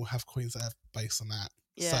along, and then we'll have queens that have based on that.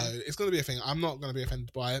 Yeah. So it's going to be a thing. I'm not going to be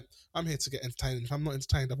offended by it. I'm here to get entertained. If I'm not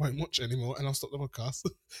entertained, I won't watch it anymore, and I'll stop the podcast.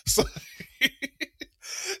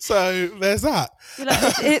 So there's that. You're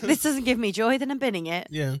like, if this doesn't give me joy, then I'm binning it.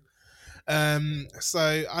 Yeah.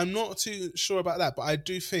 So I'm not too sure about that, but I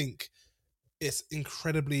do think it's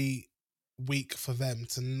incredibly weak for them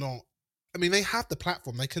to not. I mean, they have the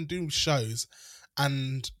platform; they can do shows,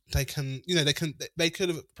 and they can, they could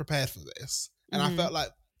have prepared for this. And I felt like,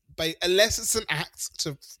 unless it's an act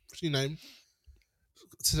to, to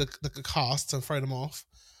the cast to throw them off,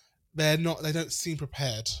 they're not. They don't seem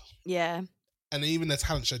prepared. Yeah. And even their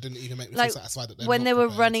talent show didn't even make me feel satisfied that they're when not they were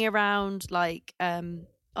prepared. running around like,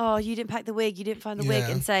 oh, you didn't pack the wig, you didn't find the wig,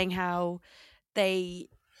 and saying how they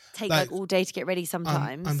take like all day to get ready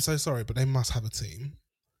sometimes. I'm so sorry, but they must have a team.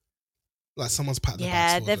 Like someone's packed the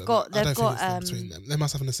bags for them. They've got between them. They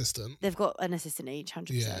must have an assistant. They've got an assistant each,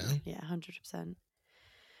 100%. Yeah, 100%.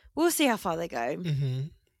 We'll see how far they go. Okay.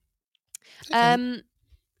 Do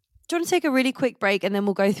you want to take a really quick break and then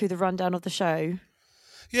we'll go through the rundown of the show?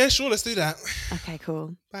 Yeah, sure, let's do that. Okay,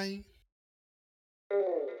 cool. Bye.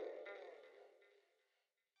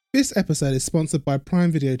 This episode is sponsored by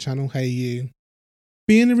Prime Video channel Hey You.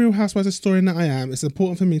 Being the Real Housewives historian that I am, it's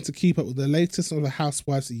important for me to keep up with the latest of the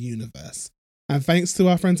Housewives universe. And thanks to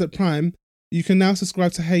our friends at Prime, you can now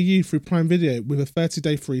subscribe to Hey You through Prime Video with a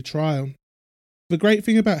 30-day free trial. The great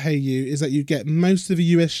thing about Hey You is that you get most of the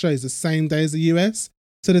US shows the same day as the US,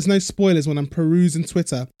 so there's no spoilers when I'm perusing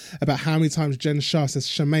Twitter about how many times Jen Shah says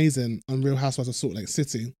 "shamazin" on Real Housewives of Salt Lake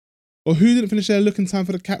City, or who didn't finish their look in time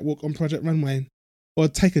for the catwalk on Project Runway, or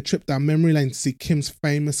take a trip down memory lane to see Kim's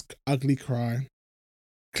famous ugly cry.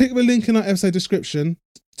 Click the link in our episode description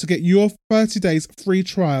to get your 30 days free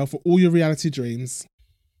trial for all your reality dreams.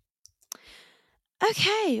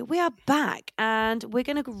 Okay, we are back and we're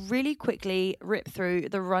going to really quickly rip through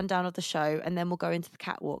the rundown of the show and then we'll go into the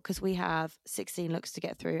catwalk because we have 16 looks to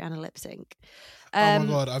get through and a lip sync. Oh my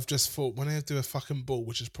God, I've just thought when I do a fucking ball,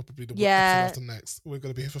 which is probably the episode after next, we're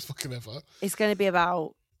going to be here for fucking ever. It's going to be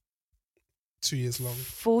about 2 years long.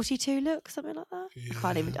 42 looks, something like that. Yeah.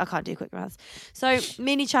 I can't do quick maths. So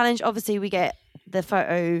mini challenge, obviously we get the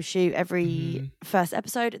photo shoot every first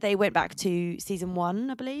episode. They went back to season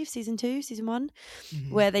 1, I believe, season 1,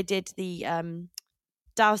 where they did the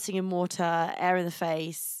dousing in water, air in the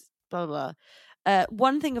face, blah, blah, blah.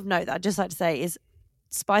 One thing of note that I'd just like to say is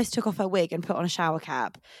Spice took off her wig and put on a shower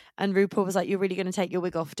cap. And RuPaul was like, "You're really going to take your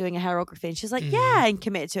wig off doing a hairography?" And she's like, "Yeah," and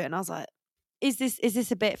committed to it. And I was like, Is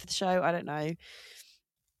this a bit for the show? I don't know.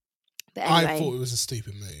 But anyway, I thought it was a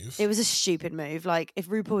stupid move. It was a stupid move. Like, if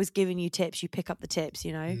RuPaul is giving you tips, you pick up the tips,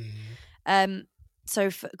 you know?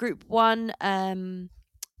 So for group 1,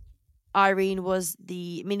 Irene was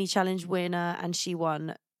the mini challenge winner and she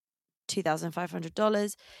won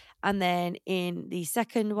 $2,500. And then in the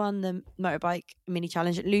second one, the motorbike mini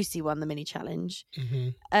challenge, Lucy won the mini challenge.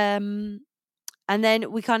 Mm-hmm. And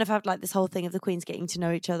then we kind of have like this whole thing of the queens getting to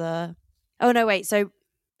know each other. Oh, no, wait. So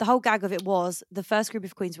the whole gag of it was the first group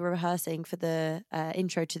of queens were rehearsing for the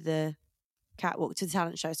intro to the catwalk, to the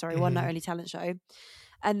talent show. Sorry, one night only talent show.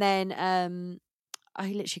 And then I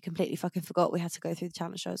literally completely fucking forgot we had to go through the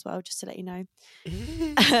talent show as well, just to let you know.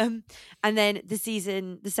 And then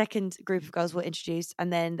the second group of girls were introduced,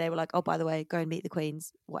 and then they were like, oh, by the way, go and meet the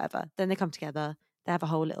queens, whatever. Then they come together. They have a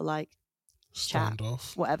whole little like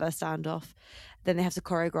standoff, standoff. Then they have to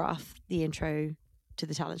choreograph the intro to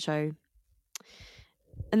the talent show.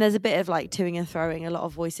 And there's a bit of like toing and throwing. A lot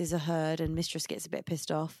of voices are heard, and Mistress gets a bit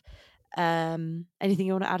pissed off. Anything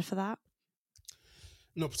you want to add for that?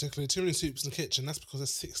 Not particularly. Too many soups in the kitchen. That's because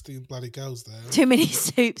there's 16 bloody girls there. Too many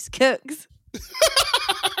soups, cooks.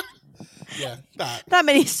 Yeah, that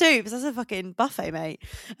many soups. That's a fucking buffet, mate.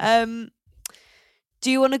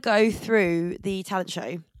 Do you want to go through the talent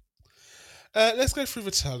show? Let's go through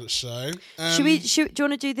the talent show. Do you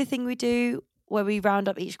want to do the thing we do where we round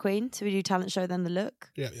up each queen? So we do talent show, then the look?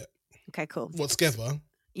 Yeah. Okay, cool. What, together?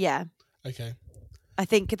 Yeah. Okay. I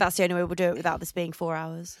think that's the only way we'll do it without this being 4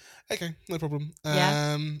 hours. Okay, no problem.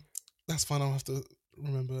 Yeah. That's fine. I'll have to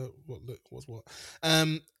remember what look was what.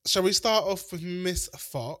 Shall we start off with Miss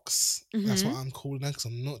Fox? Mm-hmm. That's what I'm calling her because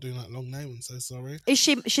I'm not doing that long name. I'm so sorry.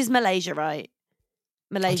 She's Malaysia, right?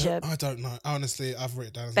 Malaysia. I don't know. Honestly, I've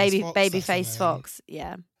written down Babyface Fox.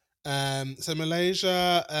 Yeah. So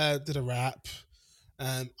Malaysia did a rap.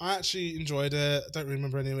 I actually enjoyed it. I don't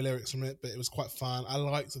remember any of the lyrics from it, but it was quite fun. I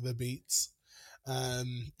liked the beats.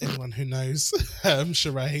 Anyone who knows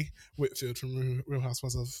Sheree Whitfield from Real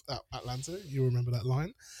Housewives of Atlanta, you'll remember that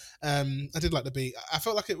line. I did like the beat. I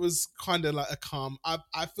felt like it was kind of like a calm. I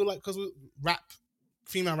feel like because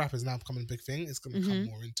female rap is now becoming a big thing. It's going to come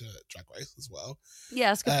more into Drag Race as well. Yeah,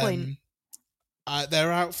 that's a good point.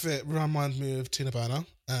 Their outfit reminded me of Tina Burner.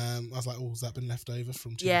 I was like, oh, has that been left over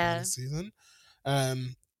from Tina Burner's season?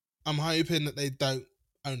 I'm hoping that they don't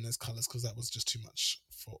own those colours because that was just too much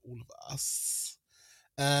for all of us.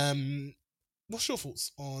 What's your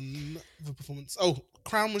thoughts on the performance? Oh,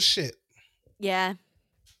 Crown was shit. Yeah.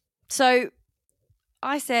 So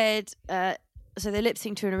I said, so they lip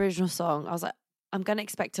sync to an original song. I was like, I'm going to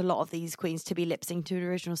expect a lot of these queens to be lip sync to an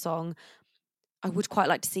original song. I would quite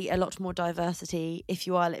like to see a lot more diversity if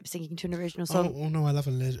you are lip syncing to an original song. Oh no, I love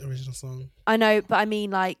an original song. I know, but I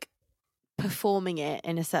mean like performing it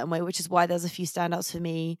in a certain way, which is why there's a few standouts for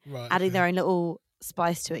me, adding their own little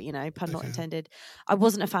spice to it, you know, pun not intended. I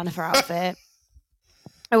wasn't a fan of her outfit.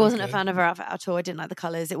 I wasn't a fan of her outfit at all. I didn't like the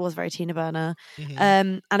colours. It was very Tina Burner.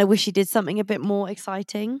 And I wish she did something a bit more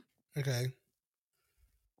exciting. Okay.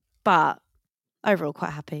 But overall,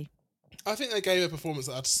 quite happy. I think they gave a performance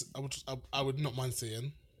that I would not mind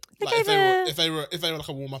seeing. If they were like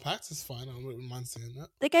a warm up act, it's fine. I wouldn't mind seeing that.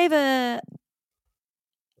 They gave a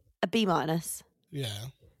B-. Yeah.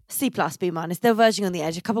 C+, B-. They're verging on the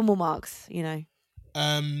edge. A couple more marks, you know.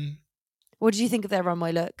 What did you think of their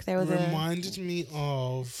runway look? They reminded me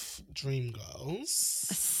of Dreamgirls.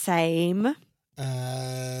 Same.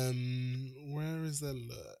 Where is their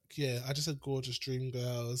look? Yeah, I just said gorgeous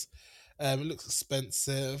Dreamgirls. It looks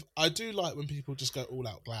expensive. I do like when people just go all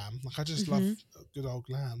out glam. Like I just love good old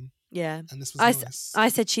glam. Yeah. And this was nice. I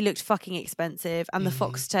said she looked fucking expensive and the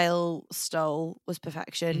foxtail stole was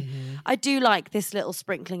perfection. I do like this little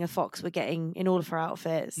sprinkling of fox we're getting in all of her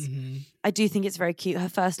outfits. I do think it's very cute. Her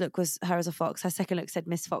first look was her as a fox. Her second look said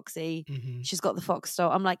Miss Foxy. She's got the fox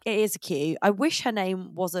stole. I'm like, it is cute. I wish her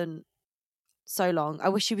name wasn't so long. I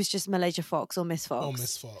wish she was just Malaysia Fox or Miss Fox. Or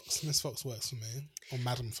Miss Fox. Miss Fox works for me. Or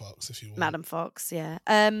Madam Fox if you want. Madam Fox, yeah.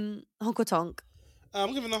 Honk or tonk?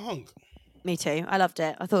 I'm giving a honk. Me too. I loved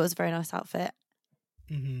it. I thought it was a very nice outfit.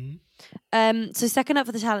 So second up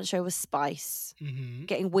for the talent show was Spice,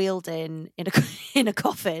 getting wheeled in a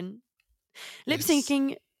coffin, lip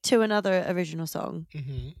syncing to another original song.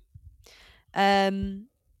 I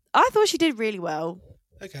thought she did really well.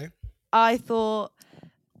 Okay. I thought,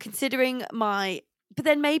 considering but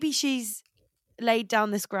then maybe she's laid down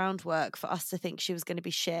this groundwork for us to think she was going to be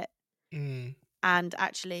shit, and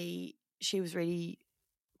actually she was really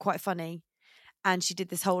quite funny. And she did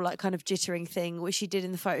this whole like kind of jittering thing, which she did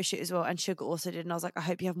in the photo shoot as well. And Sugar also did. And I was like, I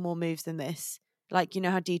hope you have more moves than this. Like, you know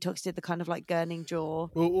how Detox did the kind of like gurning jaw.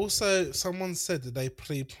 Well, also someone said that they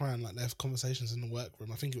pre-planned like their conversations in the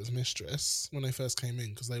workroom. I think it was Mistress when they first came in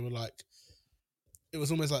because they were like, it was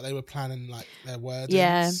almost like they were planning like their words.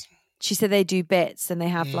 Yeah. she said they do bits and they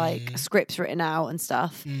have like scripts written out and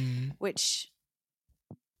stuff, which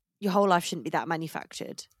your whole life shouldn't be that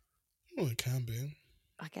manufactured. Well, it can be,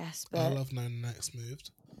 I guess. I But love knowing the next move.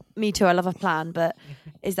 me too. I love a plan, but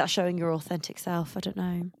is that showing your authentic self? I don't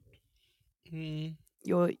know.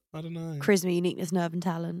 Your I don't know. charisma, uniqueness, nerve, and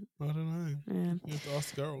talent. I don't know. Yeah. You have to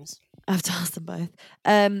ask the girls. I have to ask them both.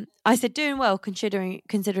 I said doing well considering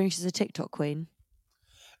she's a TikTok queen.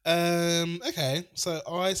 Okay, so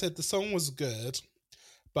I said the song was good,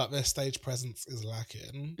 but their stage presence is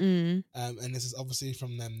lacking. And this is obviously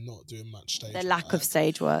from them not doing much stage work. Their lack of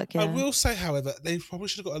stage work, yeah. I will say, however, they probably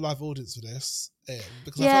should have got a live audience for this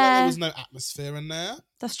because I felt like there was no atmosphere in there.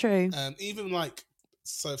 That's true. Even like,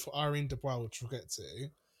 so for Irene Dubois, which we'll get to,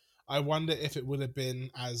 I wonder if it would have been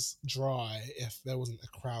as dry if there wasn't a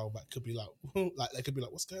crowd that could be like, they could be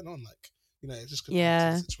like, what's going on? Like, you know, it just could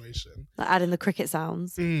add to the situation. Like adding the cricket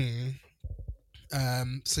sounds. So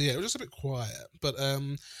yeah, it was just a bit quiet. But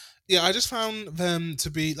yeah, I just found them to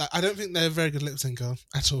be like, I don't think they're a very good lip syncer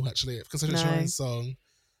at all, actually. Because it's your own song,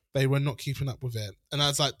 they were not keeping up with it. And I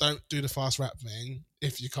was like, don't do the fast rap thing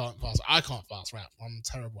if you can't fast. I can't fast rap. I'm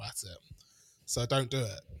terrible at it. So don't do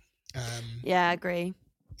it. Yeah, I agree.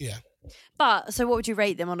 Yeah. But so what would you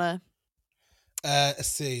rate them on a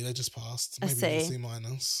C? They just passed. A Maybe C. a C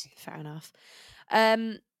minus. Fair enough.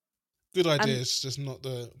 Good ideas, just not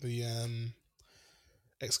the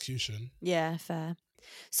execution. Yeah, fair.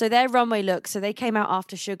 So their runway looks, so they came out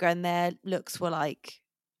after Sugar and their looks were like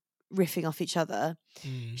riffing off each other.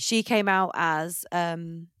 She came out as a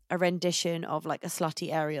rendition of like a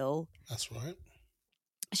slutty Ariel. That's right.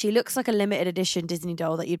 She looks like a limited edition Disney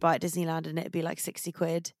doll that you'd buy at Disneyland and it'd be like 60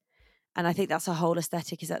 quid. And I think that's her whole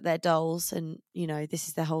aesthetic, is that they're dolls and, you know, this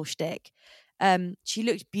is their whole shtick. She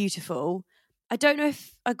looked beautiful. I don't know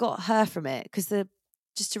if I got her from it because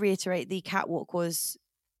just to reiterate, the catwalk was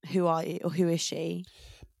who are you or who is she?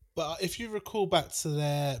 But if you recall back to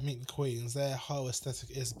their Meet the Queens, their whole aesthetic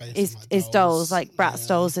is based on like dolls. Like Bratz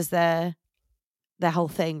dolls is their whole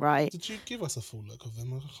thing, right? Did you give us a full look of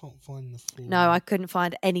them? I can't find the full. No, I couldn't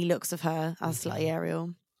find any looks of her as Slutty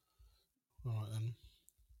Ariel. All right then.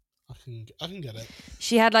 I can get it.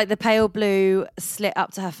 She had like the pale blue slit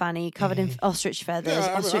up to her fanny, covered in ostrich feathers.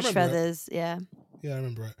 Yeah, ostrich feathers, yeah. Yeah, I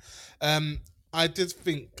remember it. I did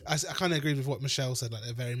think I kind of agreed with what Michelle said. Like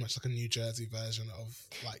they're very much like a New Jersey version of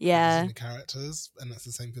like Disney characters, and that's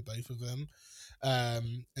the same for both of them.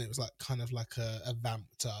 And it was like kind of like a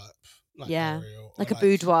vamped up, like Ariel, like a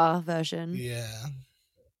boudoir version. Yeah,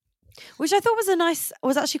 which I thought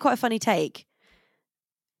was actually quite a funny take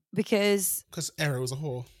because Ariel was a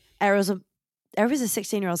whore. Ariel's a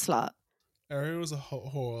 16-year-old slut. Ariel was a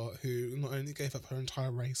hot whore who not only gave up her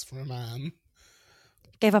entire race for a man,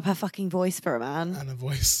 gave up her fucking voice for a man. And a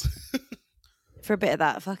voice. For a bit of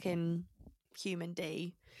that fucking human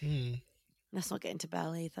D. Let's not get into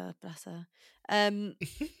Belle either, bless her.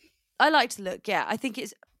 I liked the look, yeah. I think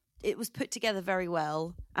it was put together very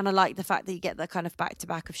well. And I like the fact that you get the kind of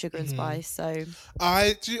back-to-back of Sugar and Spice. So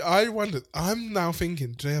I wondered, I'm now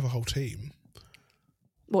thinking, do they have a whole team?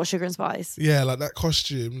 What, Sugar and Spice? Yeah, like that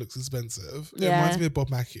costume looks expensive. Yeah. It reminds me of Bob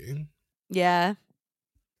Mackie. Yeah.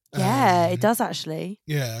 Yeah, it does actually.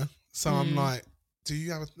 Yeah. So I'm like, do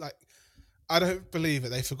you have I don't believe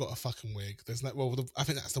it. They forgot a fucking wig. There's no. Well, I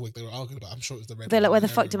think that's the wig they were arguing about. I'm sure it was the red. They're like, where the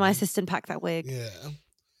fuck did my assistant pack that wig? Yeah.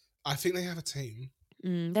 I think they have a team.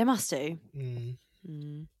 They must do.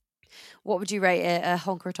 What would you rate it? A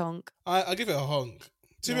honk or a tonk? I give it a honk.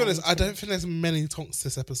 To be honest, I don't think there's many tonks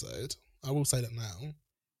this episode. I will say that now.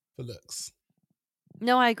 For looks.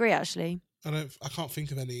 No, I agree actually. I can't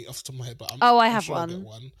think of any off the top of my head, but I I'm have sure one. I'll get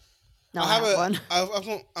one. No, I have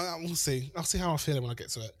one. We'll see. I'll see how I feel when I get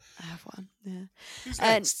to it. I have one. Yeah. Who's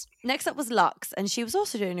next? Next up was Lux, and she was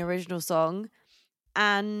also doing an original song.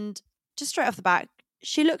 And just straight off the bat,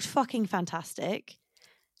 she looked fucking fantastic.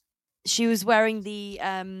 She was wearing the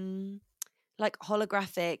like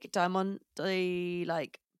holographic diamond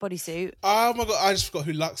like bodysuit. Oh my god! I just forgot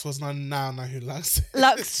who Lux was, and I now know who Lux is.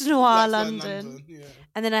 Lux Noir London. London. Yeah.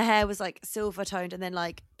 And then her hair was like silver toned, and then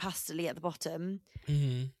like pastel-y at the bottom.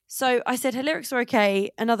 So I said her lyrics were okay.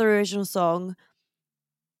 Another original song.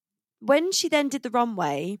 When she then did the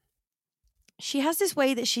runway, she has this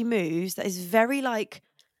way that she moves that is very like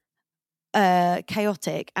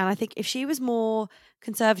chaotic, and I think if she was more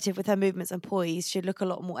conservative with her movements and poise, she'd look a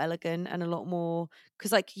lot more elegant and a lot more,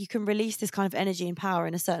 because like you can release this kind of energy and power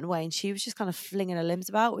in a certain way, and she was just kind of flinging her limbs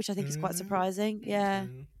about, which I think is quite surprising. Yeah.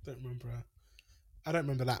 Don't remember her. I don't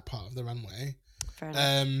remember that part of the runway. Fair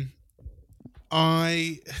enough.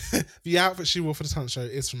 The outfit she wore for the talent show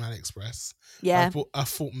is from AliExpress. Yeah. I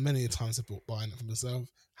thought many times of buying it for myself.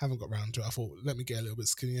 Haven't got round to it. I thought, let me get a little bit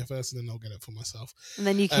skinnier first, and then I'll get it for myself. And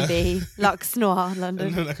then you can be Lux Noir London.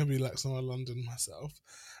 And then I can be Lux Noir London myself.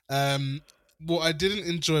 What I didn't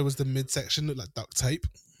enjoy was the midsection looked like duct tape.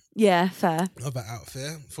 Yeah, fair. Of that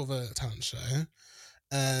outfit for the talent show.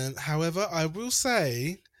 However, I will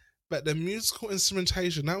say that the musical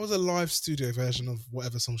instrumentation, that was a live studio version of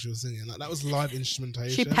whatever song she was singing. Like, that was live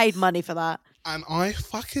instrumentation. She paid money for that. And I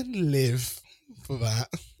fucking live for that.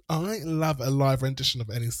 I love a live rendition of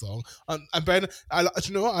any song. Do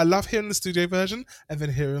you know what? I love hearing the studio version and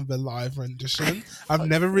then hearing the live rendition. I've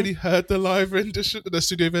never really heard the live rendition, the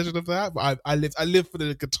studio version of that, but I live for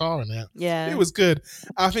the guitar in it. Yeah. It was good.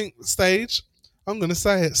 I think stage, I'm going to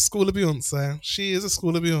say it, School of Beyonce. She is a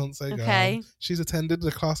School of Beyonce girl. Okay. She's attended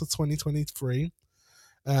the class of 2023.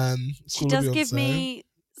 She does give me,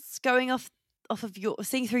 going off of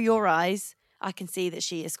seeing through your eyes, I can see that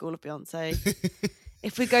she is School of Beyonce.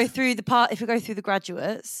 If we go through the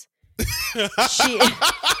graduates,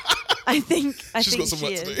 I think she's got some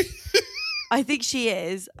work to do. I think she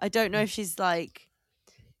is. I don't know if she's like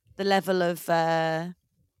the level of Jada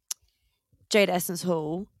Essence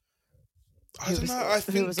Hall. I don't know.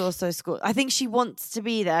 Who was also school. I think she wants to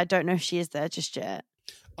be there. I don't know if she is there just yet.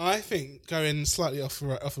 I think, going slightly off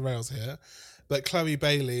the rails here, but Chloe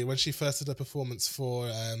Bailey, when she first did her performance for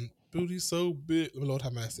Booty So Big, Lord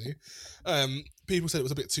have mercy, people said it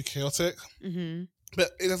was a bit too chaotic. Mm-hmm.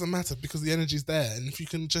 But it doesn't matter because the energy's there, and if you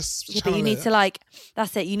can just but you need to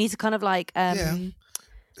that's it. You need to kind of yeah,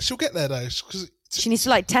 she'll get there though. She needs to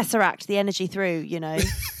tesseract the energy through, you know,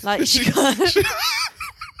 like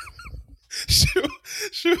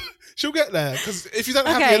she'll get there, because if you don't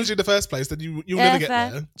have the energy in the first place, then you'll never get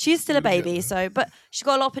there. She's still a baby, but she's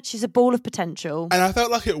got a lot. She's a ball of potential. And I felt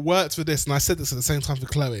like it worked with this, and I said this at the same time for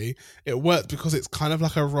Chloe. It worked because it's kind of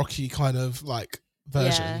like a rocky kind of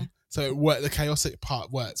version. Yeah. So it worked. The chaotic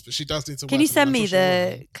part works, but she does need to. Can you send me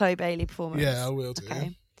the Chloe Bailey performance? Yeah, I will do.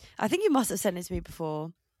 Okay. I think you must have sent it to me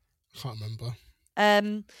before. I can't remember.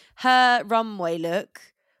 Her runway look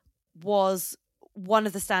was one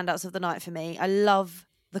of the standouts of the night for me. I love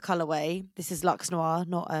the colourway. This is Lux Noir,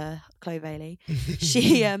 not Chloe Bailey.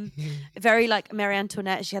 She very Marie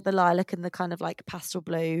Antoinette. She had the lilac and the kind of pastel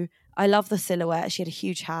blue. I love the silhouette. She had a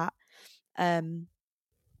huge hat.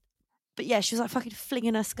 But yeah, she was fucking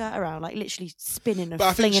flinging her skirt around, literally spinning and flinging it around. But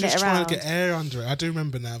I think she was trying to get air under it. I do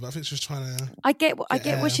remember now, but I think she was trying to. I get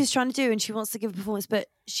what she's trying to do, and she wants to give a performance, but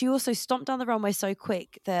she also stomped down the runway so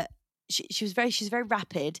quick that she's very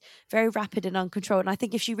rapid and uncontrolled. And I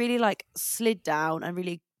think if she really slid down and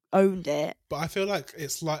really owned it. But I feel like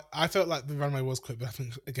I felt like the runway was quick, but I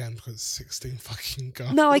think again because it's 16 fucking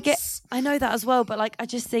girls. No, I know that as well, but I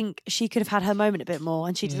just think she could have had her moment a bit more,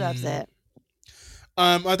 and she deserves it.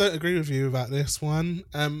 I don't agree with you about this one.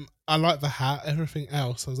 I like the hat. Everything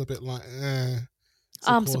else, I was a bit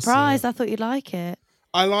I'm surprised. I thought you'd like it.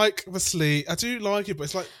 I like the sleeve. I do like it, but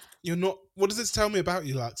it's you're not. What does it tell me about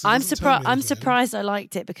you, Lux? I'm surprised. I'm surprised I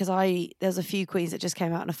liked it because there's a few queens that just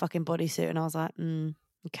came out in a fucking bodysuit, and I was like,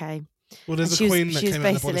 okay. Well, there's a queen that came out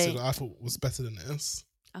in a bodysuit that I thought was better than this.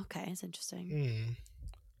 Okay, it's interesting.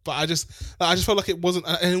 But I just felt like it wasn't,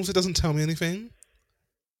 and it also doesn't tell me anything.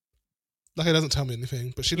 It doesn't tell me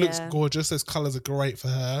anything, but she looks gorgeous. Those colours are great for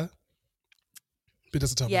her. But it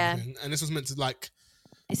doesn't tell me anything. And this was meant to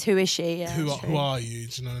it's who is she? Yeah, who are you?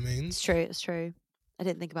 Do you know what I mean? It's true. I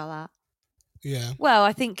didn't think about that. Yeah. Well,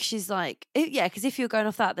 I think she's because if you're going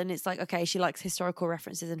off that, then it's okay, she likes historical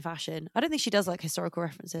references in fashion. I don't think she does like historical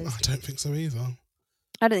references. I don't think so either.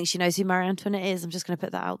 I don't think she knows who Marie Antoinette is. I'm just going to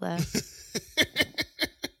put that out there.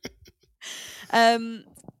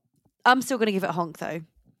 I'm still going to give it a honk though.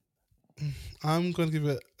 I'm going to give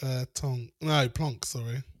it a plonk,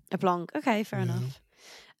 sorry. A plonk. Okay, fair enough.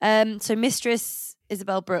 So Mistress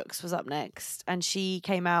Isabel Brooks was up next, and she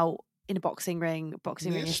came out in a boxing ring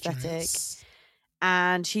aesthetic.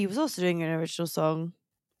 And she was also doing an original song.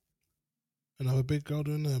 Another big girl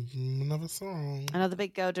doing another song. Another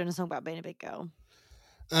big girl doing a song about being a big girl.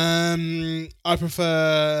 I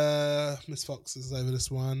prefer Miss Fox's over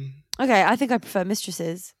this one. Okay, I think I prefer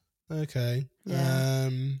Mistresses. Okay. Yeah.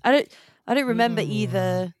 I don't remember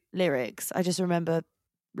either lyrics. I just remember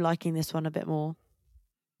liking this one a bit more.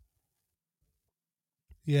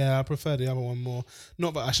 Yeah, I prefer the other one more.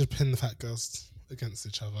 Not that I should pin the fat girls against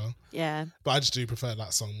each other. Yeah. But I just do prefer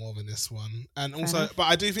that song more than this one. And also, but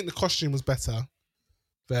I do think the costume was better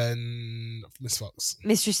than Miss Fox.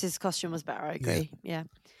 Mistress's costume was better, I agree. Yeah.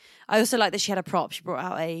 I also like that she had a prop. She brought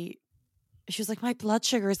out she was like, my blood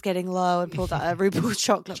sugar is getting low, and pulled out a Rupaul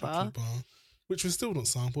chocolate bar. which was still not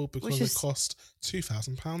sampled because it cost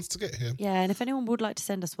 £2,000 to get here. Yeah, and if anyone would like to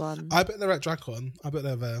send us one, I bet they're at DragCon. I bet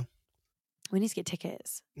they're there. We need to get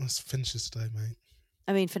tickets. Let's finish this today, mate.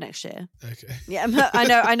 I mean, for next year. Okay. Yeah,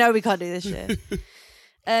 I know we can't do this year.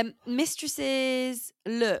 Mistress's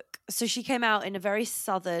look. So she came out in a very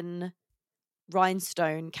southern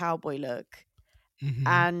rhinestone cowboy look. Mm-hmm.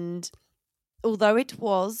 And although it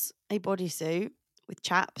was a bodysuit with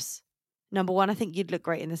chaps, number one, I think you'd look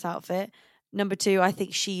great in this outfit. Number two, I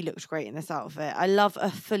think she looked great in this outfit. I love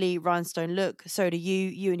a fully rhinestone look. So do you.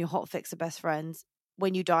 You and your hot fix are best friends.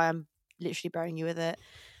 When you die, I'm literally burying you with it.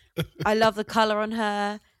 I love the colour on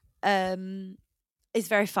her. It's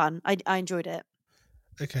very fun. I enjoyed it.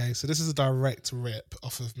 Okay, so this is a direct rip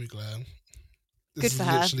off of Mugler. Good for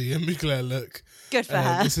her. This is literally a Mugler look. Good for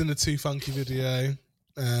her. It's in the Too Funky video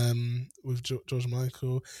with George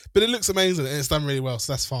Michael. But it looks amazing and it's done really well,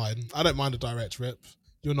 so that's fine. I don't mind a direct rip.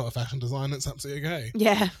 You're not a fashion designer, it's absolutely okay.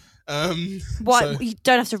 Yeah. Why you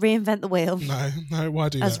don't have to reinvent the wheel. No, why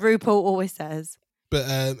do As that? RuPaul always says. But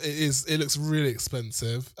it looks really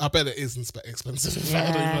expensive. I bet it is expensive. Yeah.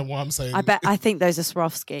 I don't even know why I'm saying. I think those are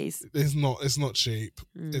Swarovskis. It's not cheap.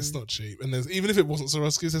 It's not cheap. And even if it wasn't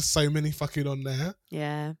Swarovskis, there's so many fucking on there.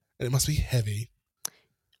 Yeah. And it must be heavy.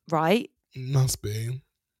 Right? It must be.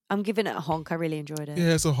 I'm giving it a honk. I really enjoyed it.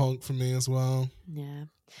 Yeah, it's a honk for me as well. Yeah.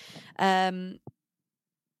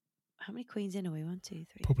 How many queens in are we? 1, 2, 3.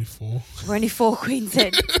 Probably 4. We're only 4 queens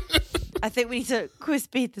in. I think we need to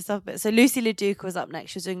speed this up a bit. So Lucy LaDuca was up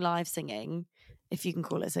next. She was doing live singing, if you can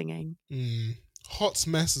call it singing. Hot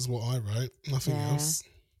mess is what I wrote. Nothing else.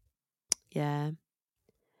 Yeah.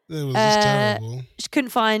 It was just terrible. She couldn't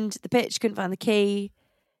find the pitch, couldn't find the key.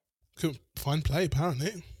 Couldn't find play,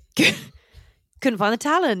 apparently. Couldn't find the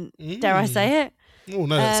talent. Dare I say it? Oh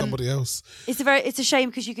no, that's somebody else. It's a shame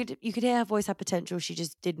because you could hear her voice had potential. She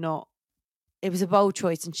just did not. It was a bold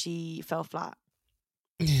choice and she fell flat.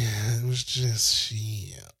 Yeah, it was just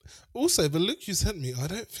shit. Also, the look you sent me, I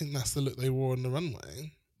don't think that's the look they wore on the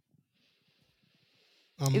runway.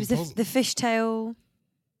 It was the fishtail.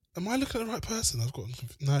 Am I looking at the right person?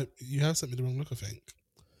 No, you have sent me the wrong look, I think.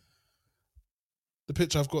 The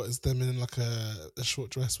picture I've got is them in like a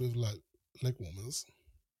short dress with like leg warmers.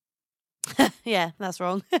 Yeah, that's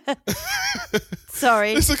wrong.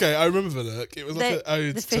 Sorry. It's okay. I remember the look. It was like an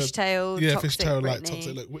ode the fishtail. Yeah, toxic fishtail Britney. like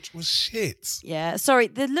toxic look, which was shit. Yeah, sorry.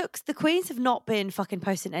 The queens have not been fucking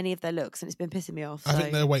posting any of their looks, and it's been pissing me off. I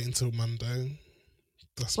think they're waiting until Monday.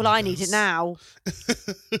 I need it now.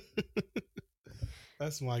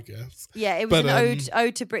 That's my guess. Yeah, it was an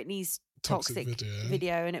ode to Britney's toxic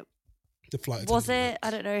video, and it. The flight was it?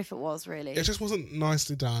 I don't know if it was really. It just wasn't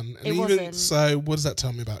nicely done. And it wasn't. So, what does that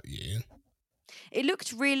tell me about you? It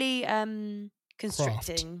looked really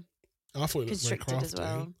constricting. I thought it looked very crafty as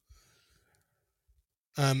well.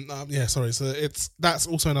 Yeah, sorry. So that's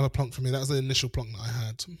also another plonk for me. That was the initial plonk that I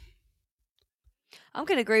had. I'm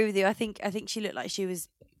gonna agree with you. I think she looked like she was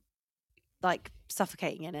like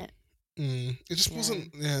suffocating in it. It just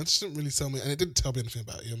wasn't. Yeah, it just didn't really tell me, and it didn't tell me anything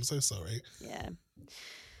about you. I'm so sorry. Yeah.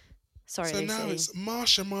 Sorry, so Lucy. Now it's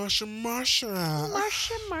Marsha.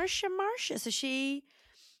 So she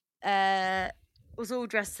was all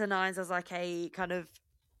dressed to nines as like a kind of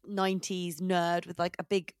 90s nerd with like a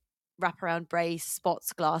big wraparound brace,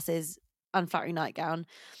 spots, glasses, unflattering nightgown,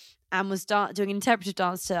 and was doing an interpretive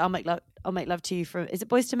dance to I'll Make Love to You from, is it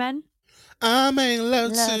Boys to Men? I make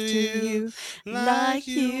love to you like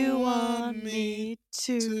you want me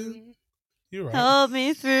to. You're right. Help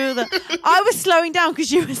me through the. I was slowing down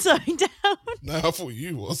because you were slowing down. No, I thought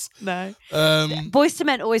you was. No. Boys to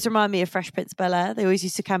Men always remind me of Fresh Prince of Bel-Air. They always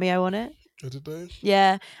used to cameo on it. Oh, did they?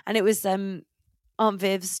 Yeah, and it was Aunt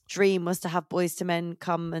Viv's dream was to have Boys to Men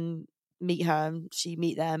come and meet her, and she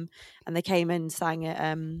meet them, and they came and sang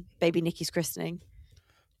at Baby Nikki's christening.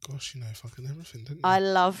 Gosh, you know fucking everything, didn't you? I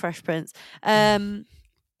love Fresh Prince.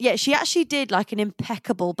 Yeah, she actually did like an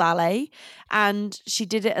impeccable ballet, and she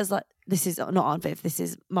did it as like, this is not Aunt Viv, this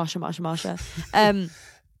is Marsha.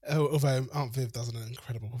 Although Aunt Viv does an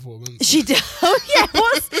incredible performance. She did. Oh yeah,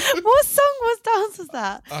 what dance was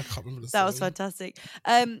that? I can't remember the song. That was fantastic.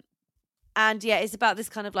 And yeah, it's about this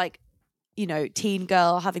kind of like, you know, teen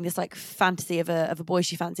girl having this like fantasy of a boy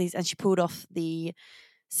she fancies, and she pulled off the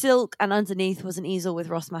silk, and underneath was an easel with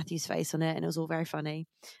Ross Matthews' face on it, and it was all very funny.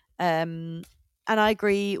 And I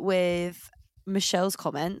agree with Michelle's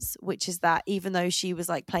comments, which is that even though she was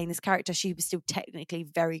like playing this character, she was still technically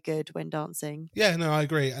very good when dancing. Yeah, no, I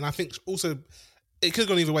agree. And I think also it could have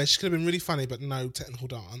gone either way. She could have been really funny, but no technical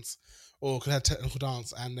dance, or could have technical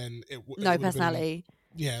dance and then no personality. Like,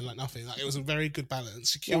 yeah, like nothing. Like, it was a very good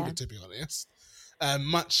balance. She killed it, to be honest.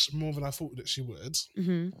 much more than I thought that she would.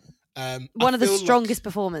 Mm-hmm. One of the strongest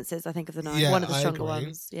performances, I think, of the night. Yeah, one of the I stronger agree.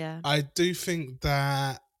 ones. Yeah, I do think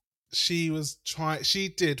that she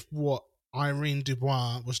did what Irene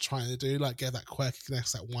Dubois was trying to do, like get that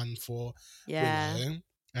quirkiness that one for Willow.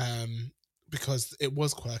 Because it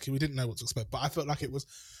was quirky, we didn't know what to expect. But I felt like it was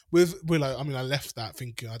with Willow. I mean, I left that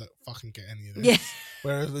thinking I don't fucking get any of this. Yeah.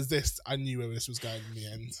 Whereas with this, I knew where this was going in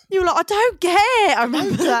the end. You were like, I don't get it. I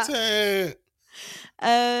remember that. It.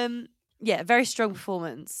 Yeah, very strong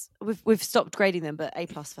performance. We've stopped grading them, but A+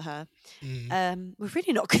 for her. We're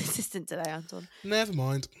really not consistent today, Anton. Never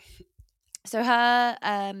mind. So her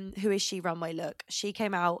Who Is She runway look, she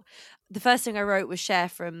came out. The first thing I wrote was Cher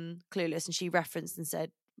from Clueless, and she referenced and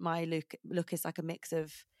said, my look is like a mix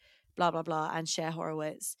of blah, blah, blah, and Cher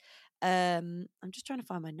Horowitz. I'm just trying to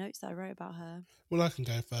find my notes that I wrote about her. Well, I can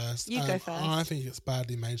go first. You go first. I think it's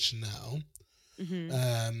badly made Chanel.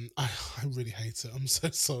 Mm-hmm. I really hate it. I'm so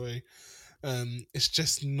sorry. It's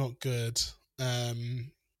just not good.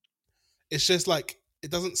 It's just like it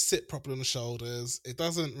doesn't sit properly on the shoulders. It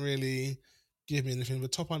doesn't really give me anything. The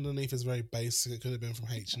top underneath is very basic. It could have been from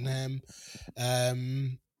H&M.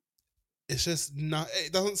 It's just not.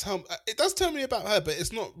 It doesn't tell. It does tell me about her, but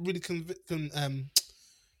it's not really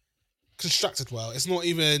constructed well. It's not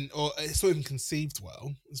even conceived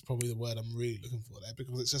well. Is probably the word I'm really looking for there,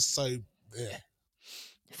 because it's just so. Ugh.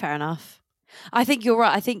 Fair enough. I think you're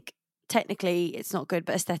right. I think technically it's not good,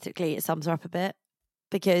 but aesthetically it sums her up a bit,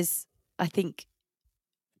 because I think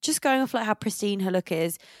just going off like how pristine her look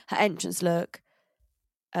is, her entrance look,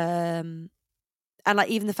 and like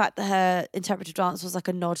even the fact that her interpretive dance was like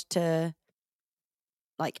a nod to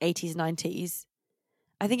like 80s, 90s.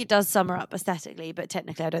 I think it does sum her up aesthetically, but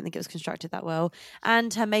technically I don't think it was constructed that well.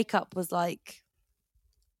 And her makeup was like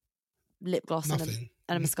lip gloss and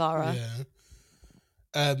a mascara.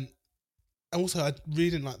 Yeah. Also, I really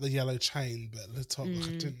didn't like the yellow chain, but at the top,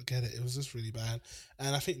 I didn't get it. It was just really bad.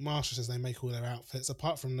 And I think Marsha says they make all their outfits,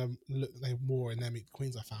 apart from the look that they wore in their Meet the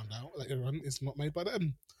Queens, I found out. Like, everyone is not made by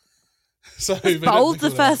them. So bold.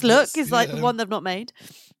 The first look is like the one they've not made.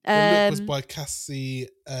 The look was by Cassie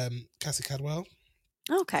Cadwell.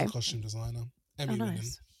 Okay. The costume designer. Emmy winning.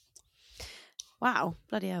 Wow.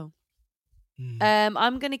 Bloody hell.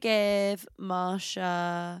 I'm going to give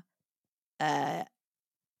Marsha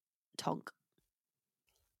Tonk.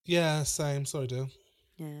 Yeah, same. Sorry, dear.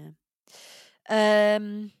 Yeah.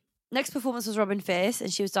 Next performance was Robin Fierce,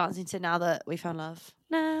 and she was dancing to Now That We Found Love.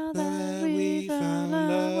 Now that we found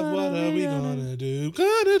love, what are we gonna do?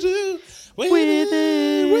 Gonna do with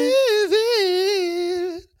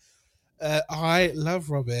it. I love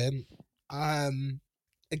Robin.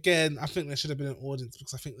 Again, I think there should have been an audience,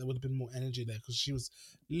 because I think there would have been more energy there, because she was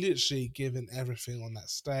literally giving everything on that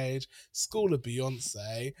stage. School of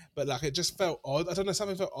Beyonce, but like it just felt odd. I don't know,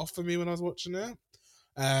 something felt off for me when I was watching it.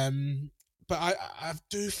 But I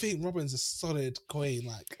do think Robin's a solid queen.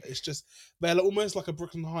 Like, it's just they're almost like a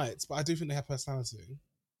Brooklyn Heights, but I do think they have personality.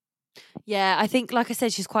 Yeah, I think, like I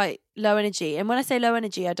said, she's quite low energy, and when I say low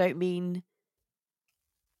energy, I don't mean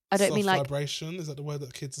like vibration. Is that the word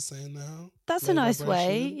that kids are saying now? That's low a nice vibration?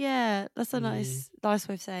 way. Yeah, that's a nice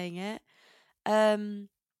way of saying it. I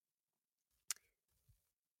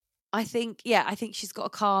think she's got a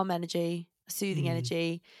calm energy, a soothing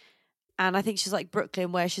energy. And I think she's like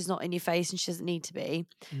Brooklyn, where she's not in your face and she doesn't need to be.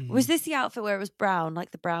 Was this the outfit where it was brown,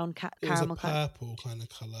 like the brown caramel? It was a purple kind of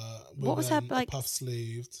colour. What was her like? Puff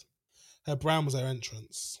sleeved. Her brown was her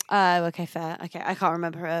entrance. Oh, okay, fair. Okay, I can't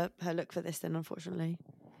remember her look for this then, unfortunately.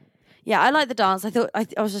 Yeah, I like the dance. I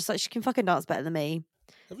was just like, she can fucking dance better than me,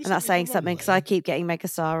 and that's saying something, because I keep getting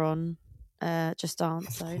Megastar on Just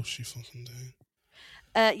Dance. Of course you fucking do.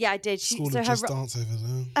 Yeah, I did. School of Just Dance over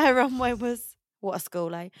there. Her runway was what a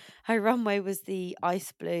school, eh? Her runway was the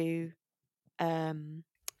ice blue bodysuit.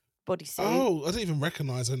 Oh, I didn't even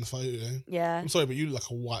recognise her in the photo. Yeah. I'm sorry, but you look like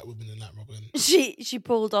a white woman in that, Robin. She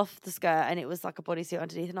pulled off the skirt and it was like a bodysuit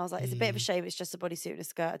underneath, and I was like, it's a bit of a shame it's just a bodysuit and a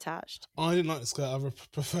skirt attached. I didn't like the skirt. I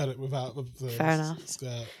preferred it without the Fair enough.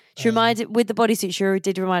 Skirt. She with the bodysuit, she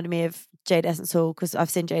did remind me of Jade Essence Hall, because I've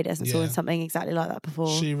seen Jade Essence Hall in something exactly like that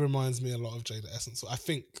before. She reminds me a lot of Jade Essence Hall. I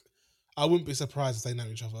think I wouldn't be surprised if they know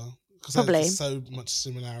each other, because there's so much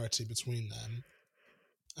similarity between them.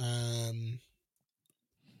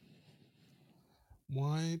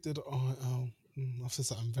 Why did I've said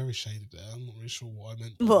something very shady there. I'm not really sure what I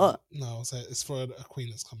meant. What? No, I'll say it's for a queen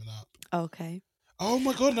that's coming up. Okay. Oh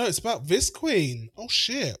my god, no, it's about this queen. Oh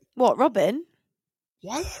shit. What, Robin?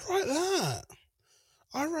 Why did I write that?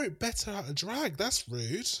 I wrote better out of drag. That's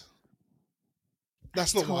rude.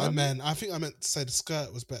 That's not what I meant. I think I meant to say the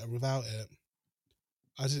skirt was better without it.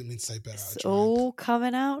 I didn't mean to say bare out It's of drag. all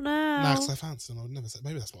coming out now. Nah, because I fancied them. I would never say.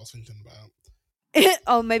 Maybe that's what I was thinking about.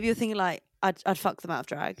 Oh, maybe you're thinking like I'd fuck them out of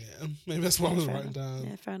drag. Yeah, maybe that's what I was writing down.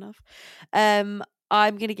 Yeah, fair enough. I'm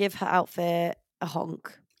gonna give her outfit a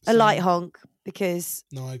honk, a Same. light honk, because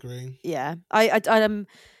No, I agree. yeah, I'm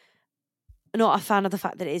not a fan of the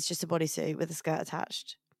fact that it is just a bodysuit with a skirt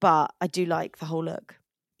attached, but I do like the whole look.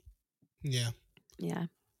 Yeah. Yeah.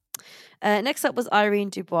 Next up was Irene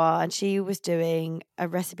Dubois, and she was doing a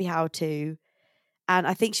recipe how-to, and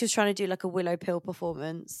I think she was trying to do like a willow pill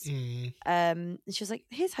performance. And she was like,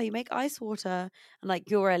 "Here's how you make ice water," and like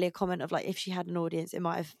your earlier comment of like, if she had an audience, it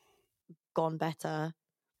might have gone better.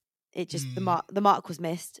 It just the mark was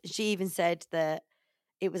missed. She even said that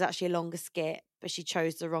it was actually a longer skit, but she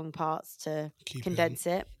chose the wrong parts to condense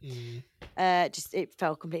it. Just it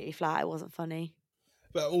fell completely flat. It wasn't funny.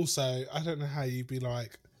 But also, I don't know how you'd be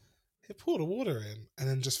like, hey, pour the water in, and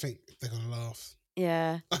then just think they're gonna laugh.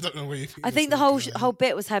 Yeah, I don't know where you. I think the whole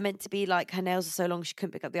bit was her meant to be like her nails are so long she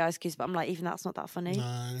couldn't pick up the ice cubes, but I'm like, even that's not that funny.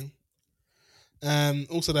 No.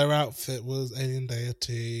 Also, their outfit was alien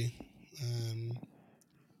deity.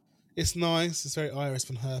 It's nice. It's very Iris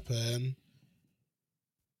Van Herpen,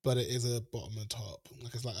 but it is a bottom and top.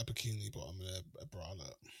 Like it's like a bikini bottom and a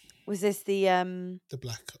bralette. Was this the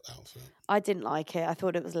black outfit? I didn't like it. I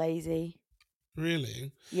thought it was lazy.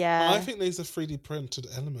 Really? Yeah. I think these are 3D printed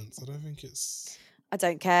elements. I don't think it's. I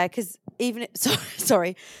don't care because even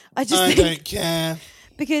sorry, I don't care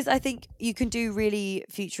because I think you can do really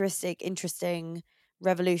futuristic, interesting,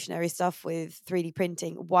 revolutionary stuff with 3D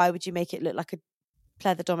printing. Why would you make it look like a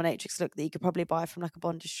pleather dominatrix look that you could probably buy from like a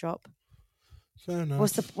bondage shop? Fair enough.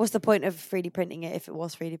 What's the point of 3D printing it if it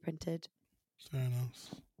was 3D printed? Fair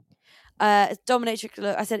enough. Dominatrix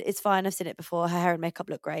look. I said it's fine. I've seen it before. Her hair and makeup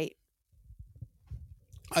look great.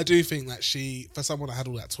 I do think that she, for someone that had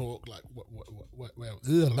all that talk, like where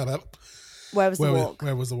was the walk?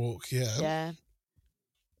 Where was the walk? Yeah. Yeah.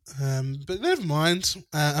 But never mind,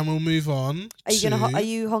 and we'll move on. Are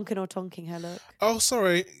you honking or tonking her look? Oh,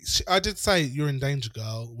 sorry, I did say you're in danger,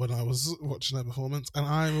 girl, when I was watching her performance, and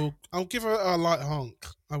I'll give her a light honk.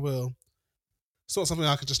 I will. It's not something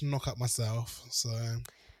I could just knock up myself, so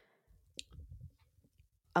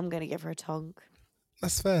I'm gonna give her a tonk.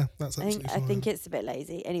 That's fair. That's absolutely fine. I think it's a bit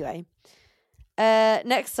lazy. Anyway,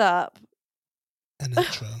 next up,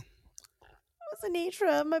 Anitra. What's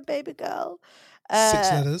Anitra? My baby girl.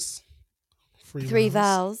 6 letters. 3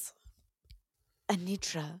 vowels.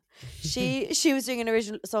 Anitra. She was doing an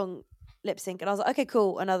original song lip sync, and I was like, okay,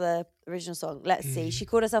 cool, another original song. Let's see. She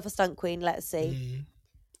called herself a stunt queen. Let's see.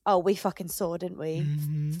 Oh, we fucking saw, didn't we?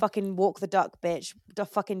 Fucking walk the duck, bitch.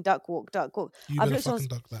 Fucking duck walk, duck walk. You better fucking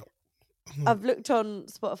duck that. I've looked on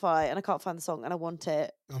Spotify and I can't find the song and I want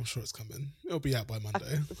it. I'm sure it's coming. It'll be out by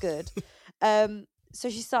Monday. Good. So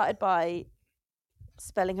she started by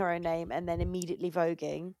spelling her own name and then immediately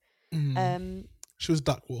voguing. She was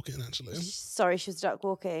duck walking, actually. Sorry, she was duck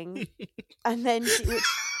walking. And then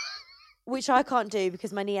which I can't do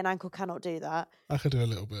because my knee and ankle cannot do that. I could do a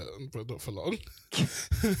little bit, but not for long.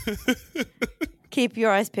 Keep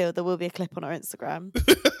your eyes peeled. There will be a clip on our Instagram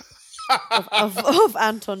of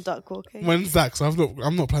Anton duck walking. When's that? Because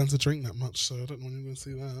I'm not planning to drink that much, so I don't want you to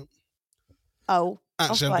see that. Oh,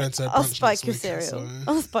 actually, I'm going to. I'll spike your cereal.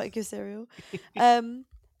 I'll spike your cereal. And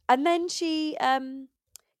then she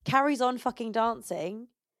carries on fucking dancing,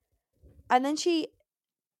 and then she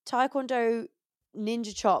taekwondo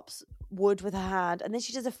ninja chops wood with her hand, and then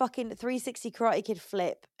she does a fucking 360 Karate Kid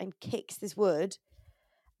flip and kicks this wood,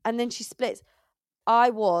 and then she splits.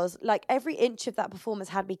 I was like, every inch of that performance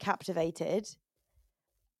had me captivated.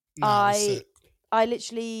 No, I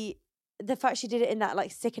literally, the fact she did it in that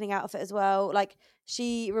like sickening outfit as well, like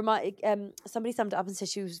she reminded somebody summed it up and said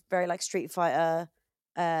she was very like Street Fighter,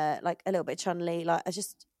 like a little bit Chun-Li. Like I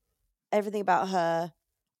just, everything about her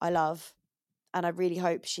I love, and I really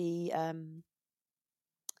hope she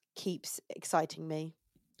keeps exciting me.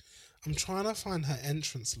 I'm trying to find her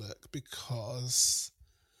entrance look because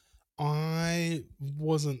I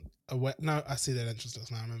wasn't aware. No, I see their entrance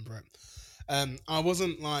looks now. I remember it. I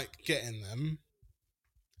wasn't like getting them,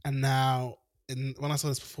 and now when I saw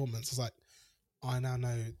this performance, I was like, I now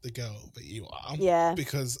know the girl that you are. Yeah,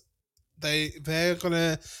 because they're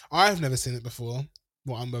gonna. I've never seen it before.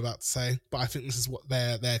 What I'm about to say, but I think this is what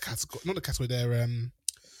their category, not the category, their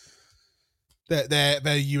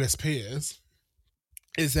USP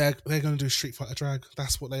is they're going to do Street Fighter drag.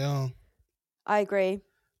 That's what they are. I agree.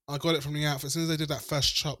 I got it from the outfit. As soon as they did that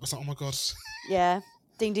first chop, I was like, oh my God. Yeah.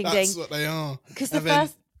 Ding, ding, That's ding. That's what they are. Because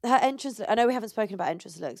her entrance look, I know we haven't spoken about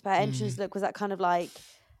entrance looks, but her entrance look was that kind of like,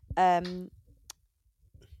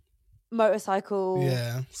 motorcycle.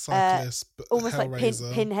 Yeah, cyclist, Almost like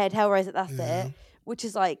Hellraiser. Pinhead, Hellraiser. That's Yeah. it. Which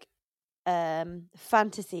is like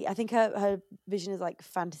fantasy. I think her vision is like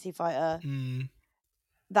fantasy fighter.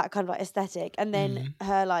 That kind of like aesthetic, and then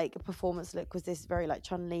her like performance look was this very like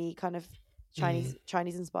Chun-Li kind of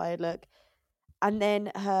Chinese inspired look, and then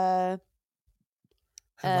her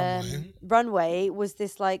runway was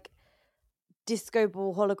this like disco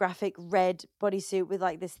ball holographic red bodysuit with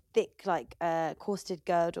like this thick like corseted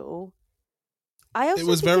girdle. It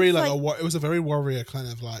was very it was a very warrior kind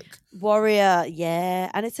of like warrior, yeah,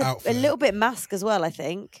 and it's a little bit mask as well, I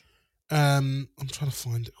think. I'm trying to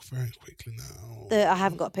find it very quickly now. I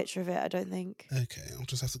haven't got a picture of it, I don't think. Okay, I'll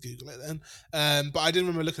just have to Google it then. But I didn't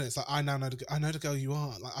remember looking at it. It's like I now know the girl you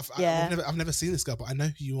are. Like I've never seen this girl, but I know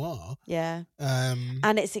who you are. Yeah.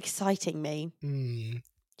 And it's exciting me.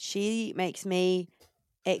 She makes me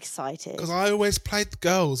excited because I always played the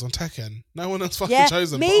girls on Tekken. No one else fucking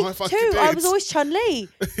chose them. Me but I too. did. I was always Chun-Li.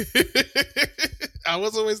 I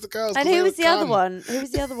was always the girls. And who was the other one? Who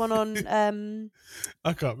was the other one on?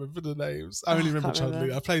 I can't remember the names. I only remember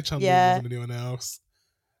Chun-Li. I played Chun-Li more than anyone else.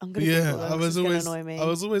 I'm gonna I was always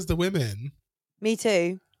the women. Me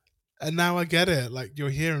too. And now I get it. Like you're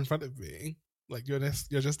here in front of me. Like you're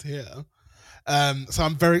just here. So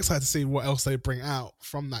I'm very excited to see what else they bring out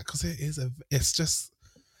from that because it's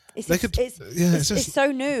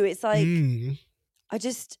so new. It's like who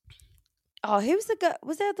was the girl?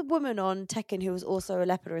 Was there the woman on Tekken who was also a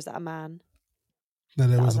leopard, or is that a man? No,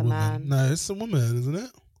 there was a woman. No, it's a woman, isn't it?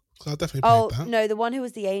 I definitely played that. No, the one who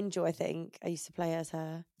was the angel, I think. I used to play as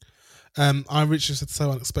her. I literally said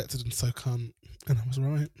so unexpected and so cunt, and I was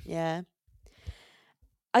right. Yeah.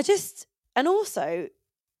 And also,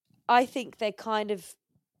 I think they're kind of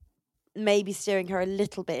maybe steering her a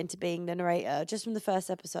little bit into being the narrator, just from the first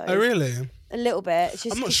episode. Oh, really? A little bit.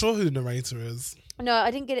 I'm not sure who the narrator is. No,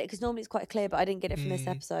 I didn't get it because normally it's quite clear, but I didn't get it from this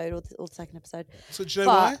episode or the second episode. So do you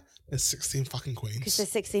know why? There's 16 fucking queens. Because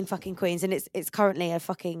there's 16 fucking queens, and it's currently a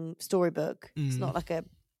fucking storybook. It's not like a,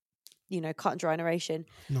 cut and dry narration.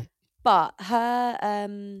 No. But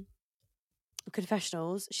her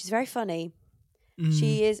confessionals, she's very funny.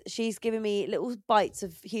 She's giving me little bites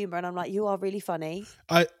of humour, and I'm like, you are really funny.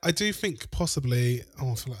 I do think possibly. I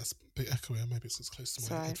feel like it's a bit echoey. Maybe it's close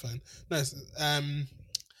to my headphone. No,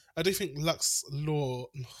 I do think Lux Noir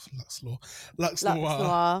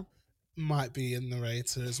might be a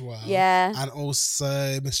narrator as well. Yeah, and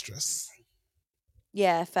also Mistress.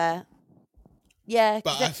 Yeah, fair. Yeah,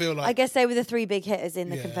 but I feel like I guess they were the three big hitters in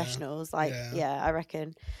the confessionals. Like, I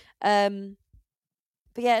reckon.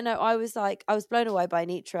 But yeah, no, I was blown away by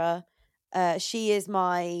Nitra. She is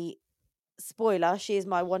my spoiler. She is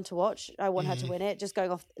my one to watch. I want her to win it. Just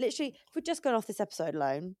going off, literally, if we're just going off this episode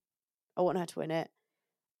alone, I want her to win it.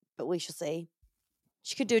 But we shall see.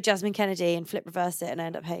 She could do a Jasmine Kennedy and flip reverse it and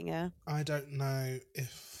end up hating her. I don't know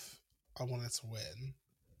if I want her to win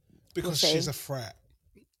because she's a threat.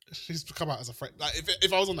 She's come out as a threat. Like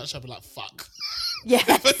if I was on that show, I'd be like, fuck. Yeah.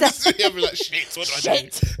 I'd be like, shit, what do I do?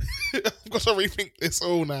 I've got to rethink this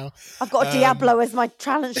all now. I've got a Diablo as my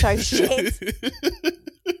talent show. Shit.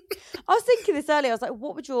 I was thinking this earlier. I was like,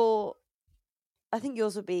 what would I think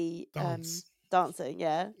yours would be dancing,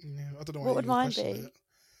 yeah. Yeah, I don't know what would mine be?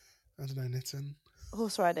 I don't know, knitting.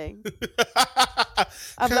 Horse riding.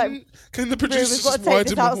 Can the producers we've got to take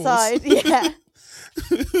this outside? Yeah.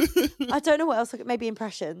 I don't know what else. Maybe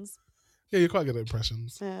impressions. Yeah, you're quite good at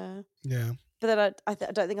impressions. Yeah. Yeah. But then I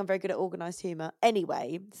don't think I'm very good at organised humour.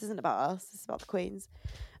 Anyway, this isn't about us. This is about the queens.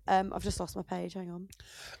 I've just lost my page. Hang on.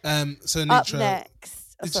 So Nitra, up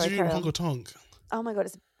next. Did you do Honk or Tonk? Oh my god,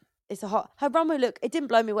 it's a hot. Her runway look. It didn't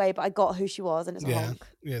blow me away, but I got who she was, and it's a honk.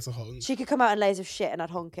 Yeah, it's a honk. She could come out in layers of shit, and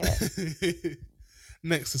I'd honk it.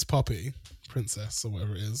 Next is Poppy, Princess, or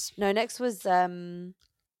whatever it is. No, next was yeah,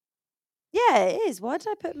 it is. Why did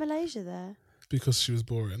I put Malaysia there? Because she was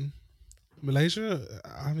boring. Malaysia?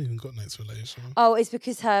 I haven't even got notes for Malaysia. Oh, it's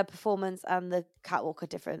because her performance and the catwalk are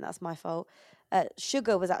different. That's my fault.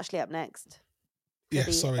 Sugar was actually up next. Yeah,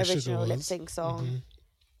 sorry, original Sugar was. lip sync song.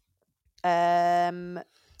 Mm-hmm.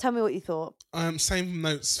 Tell me what you thought. Same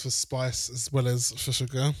notes for Spice as well as for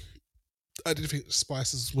Sugar. I did think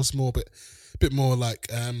Spice was more bit more like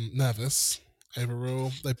nervous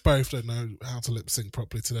overall. They both don't know how to lip sync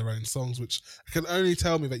properly to their own songs, which can only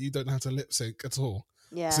tell me that you don't know how to lip sync at all.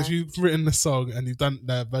 Yeah. So if you've written the song and you've done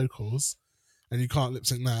their vocals and you can't lip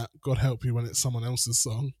sync that, God help you when it's someone else's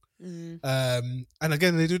song. Mm. And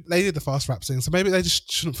again, they did the fast rap thing, so maybe they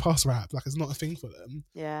just shouldn't fast rap. Like, it's not a thing for them.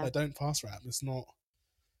 Yeah. They don't fast rap.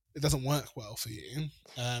 It doesn't work well for you.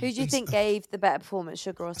 Who do you think gave the better performance,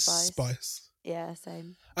 Sugar or Spice? Spice. Yeah,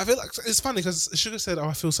 same. I feel like it's funny because Sugar said, "Oh,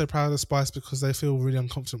 I feel so proud of the Spice because they feel really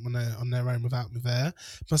unconfident when they're on their own without me there."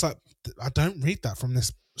 But it's like, I don't read that from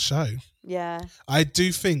this show. Yeah. I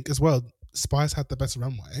do think as well, Spice had the better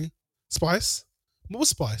runway. Spice? What was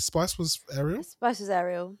Spice? Spice was Ariel? Spice was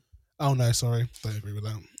Ariel. Oh no, sorry. Don't agree with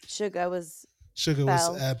that. Sugar was Sugar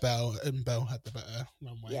Belle. was Belle, and Belle had the better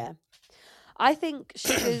runway. Yeah. I think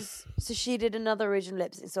Sugar's so she did another original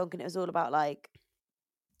lip sync song and it was all about like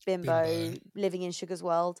bimbo. Living in Sugar's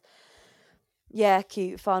world. Yeah,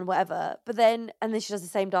 cute, fun, whatever. But then she does the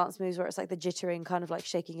same dance moves where it's like the jittering, kind of like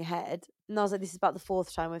shaking your head. And I was like, this is about the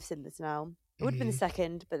 4th time we've seen this now. It would have been the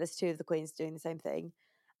 2nd, but there's 2 of the queens doing the same thing.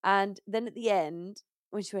 And then at the end,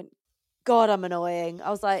 when she went, God, I'm annoying. I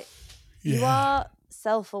was like, you are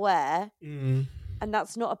self-aware, and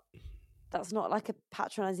that's not like a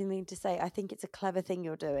patronizing thing to say. I think it's a clever thing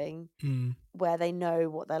you're doing where they know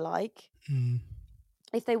what they're like.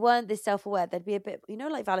 If they weren't this self-aware, they'd be a bit,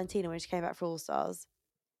 like Valentina when she came back for All Stars.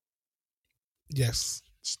 Yes.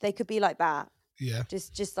 They could be like that. Yeah.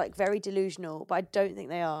 Just like very delusional, but I don't think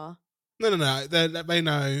they are. No. They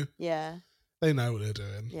know. Yeah. They know what they're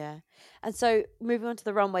doing. Yeah. And so moving on to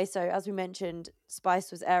the runway. So as we mentioned,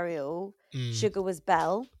 Spice was Ariel. Sugar was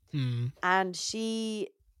Belle. And she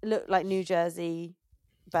looked like New Jersey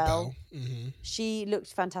Belle. She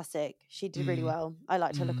looked fantastic. She did really well. I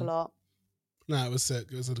liked her look a lot. No, it was sick.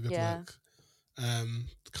 It was a good look.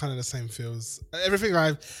 Kind of the same feels. Everything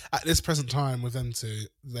at this present time with them two,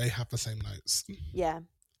 they have the same notes. Yeah.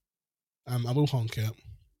 I will honk it.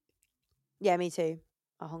 Yeah, me too.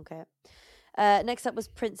 I'll honk it. Next up was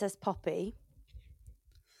Princess Poppy.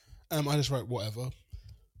 I just wrote whatever.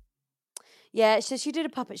 Yeah, so she did a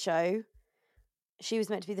puppet show. She was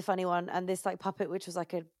meant to be the funny one, and this like puppet, which was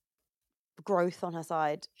like a growth on her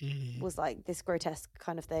side, was like this grotesque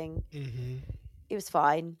kind of thing. It was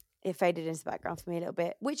fine. It faded into the background for me a little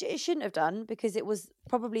bit, which it shouldn't have done because it was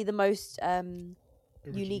probably the most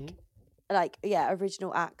unique,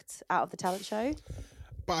 original act out of the talent show.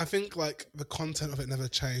 But I think like the content of it never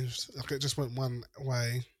changed. Like it just went one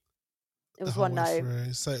way. It was one note.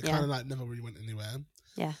 Through, so it kind of like never really went anywhere.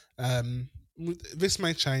 Yeah. This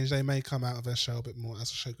may change. They may come out of their show a bit more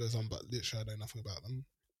as the show goes on, but literally I know nothing about them.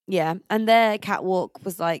 Yeah, and their catwalk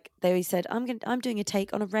was like they always said, "I'm doing a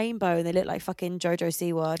take on a rainbow," and they look like fucking Jojo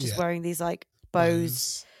Siwa, just wearing these like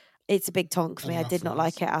bows. It's a big tonk for me. I did not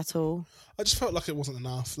like it at all. I just felt like it wasn't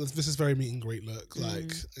enough. This is very meet and greet look.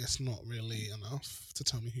 Like it's not really enough to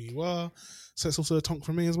tell me who you are. So it's also a tonk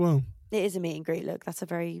for me as well. It is a meet and greet look. That's a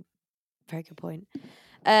very, very good point.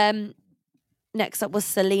 Next up was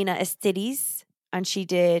Selena Estides, and she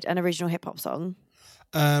did an original hip hop song.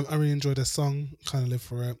 I really enjoyed their song. Kind of live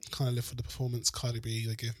for it. Kind of live for the performance Cardi B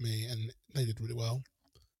they gave me, and they did really well.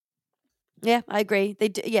 Yeah, I agree. They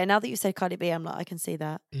do, yeah. Now that you said Cardi B, I'm like, I can see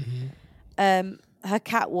that. Her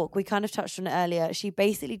catwalk, we kind of touched on it earlier. She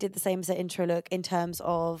basically did the same as her intro look in terms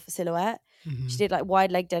of silhouette. She did like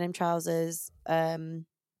wide leg denim trousers. Did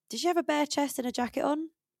she have a bare chest and a jacket on?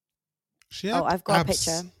 She had I've got abs.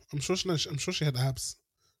 a picture. I'm sure she had abs,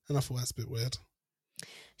 and I thought that's a bit weird.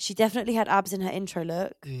 She definitely had abs in her intro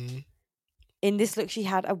look. In this look, she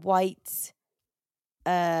had a white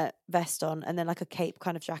vest on and then like a cape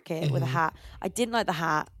kind of jacket with a hat. I didn't like the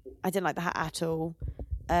hat. I didn't like the hat at all.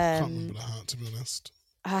 I can't remember the hat, to be honest.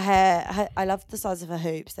 Her hair, I loved the size of her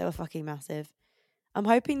hoops. They were fucking massive. I'm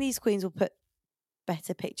hoping these queens will put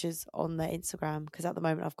better pictures on their Instagram because at the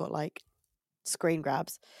moment I've got like screen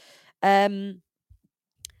grabs. I'm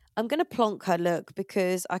going to plonk her look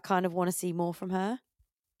because I kind of want to see more from her.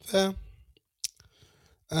 Yeah.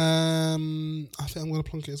 I think I'm going to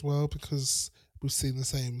plonk it as well because we've seen the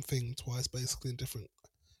same thing twice, basically in different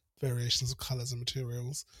variations of colours and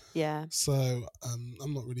materials. Yeah. So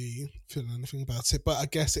I'm not really feeling anything about it, but I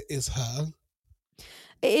guess it is her.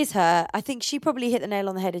 It is her. I think she probably hit the nail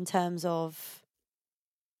on the head in terms of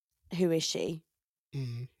who is she?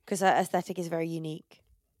 Because her aesthetic is very unique.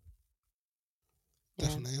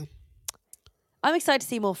 Definitely. Yeah. I'm excited to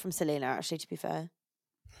see more from Selena, actually, to be fair.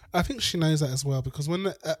 I think she knows that as well because when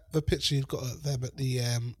the picture you've got them at the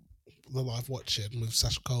live watching with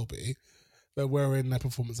Sasha Colby, they're wearing their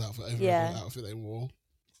performance outfit over the outfit they wore.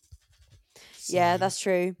 So, yeah, that's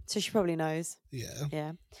true. So she probably knows.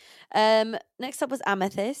 Yeah. Yeah. Next up was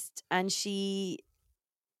Amethyst, and she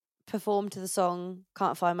performed to the song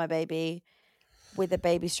 "Can't Find My Baby" with a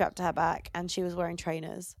baby strapped to her back, and she was wearing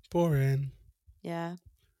trainers. Boring. Yeah.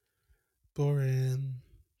 Boring.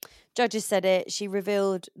 Judges said it. She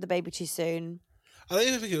revealed the baby too soon. I don't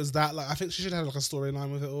even think it was that. Like, I think she should have like a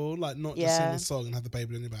storyline with it all. Like, not just sing the song and have the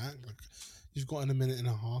baby in your back. Like, You've got a minute and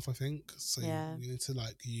a half, I think. So Yeah. you need to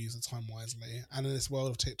like use the time wisely. And in this world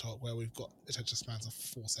of TikTok where we've got attention spans of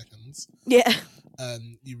 4 seconds, Yeah.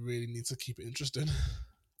 you really need to keep it interesting.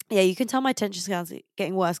 Yeah, you can tell my attention span's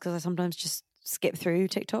getting worse because I sometimes just skip through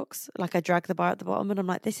TikToks. Like I drag the bar at the bottom and I'm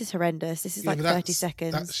like, this is horrendous. This is like 30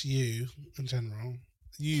 seconds. That's you in general.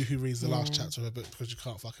 You who reads the last chapter of a book because you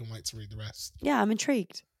can't fucking wait to read the rest. Yeah, I'm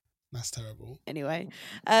intrigued. That's terrible. Anyway,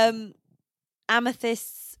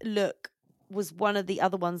 Amethyst's look was one of the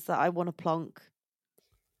other ones that I want to plonk.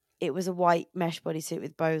 It was a white mesh bodysuit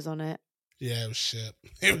with bows on it. Yeah, it was shit.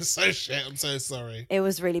 It was so shit. I'm so sorry. It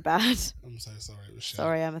was really bad. I'm so sorry. It was shit.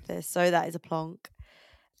 Sorry, Amethyst. So that is a plonk.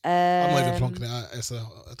 I'm not even plonking it out. It's a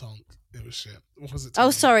tonk. It was shit. What was it?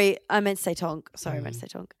 Oh, sorry. I meant to say tonk. Sorry, I meant to say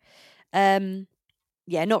tonk.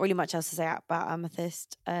 Yeah, not really much else to say about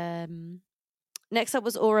Amethyst. Next up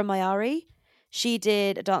was Aura Mayari. She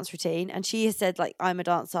did a dance routine and she has said, like, I'm a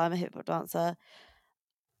dancer, I'm a hip hop dancer.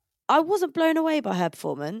 I wasn't blown away by her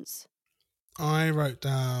performance. I wrote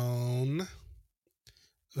down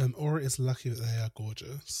Aura is lucky that they are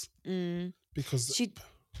gorgeous. Because she...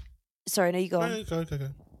 Sorry, no, you go on. No, go.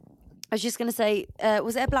 I was just going to say,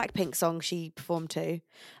 was it a Blackpink song she performed to?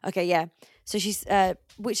 Okay, yeah. So she's,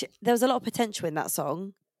 which there was a lot of potential in that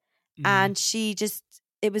song. And she just,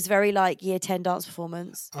 it was very like year 10 dance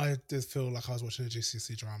performance. I did feel like I was watching a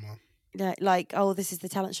GCSE drama. Yeah, like, oh, this is the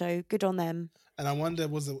talent show. Good on them. And I wonder,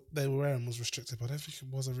 was it they were wearing was restrictive? I don't think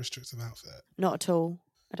it was a restrictive outfit. Not at all,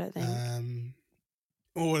 I don't think.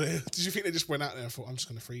 Or did you think they just went out there and thought, I'm just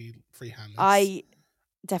going to freehand this? I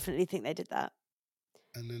definitely think they did that.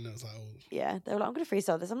 And then it was like, oh. Yeah, they were like, I'm going to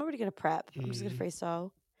freestyle this. I'm not really going to prep. I'm just going to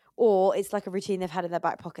freestyle. Or it's like a routine they've had in their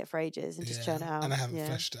back pocket for ages and just churn it out. And they haven't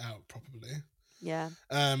fleshed it out properly. Yeah.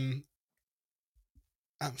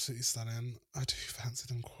 Absolutely stunning. I do fancy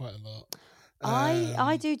them quite a lot.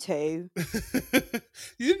 I do too.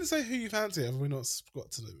 You didn't say who you fancy. Have we not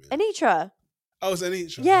got to them yet? Anitra. Oh, it's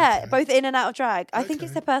Anitra. Yeah, okay. both in and out of drag. I think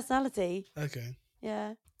it's their personality. Okay.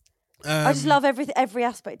 Yeah. I just love every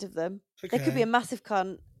aspect of them. Okay. They could be a massive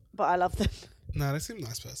cunt, but I love them. No, they seem a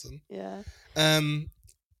nice person. Yeah.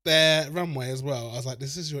 Their runway as well. I was like,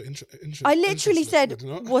 this is your intro. I literally said,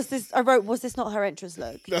 was this not her entrance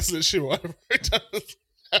look? That's literally what I wrote down.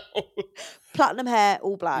 Platinum hair,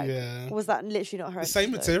 all black. Yeah. Was that literally not her entrance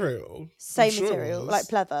Same look? material. Same material, like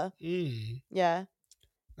pleather. Yeah.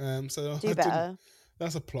 So do better.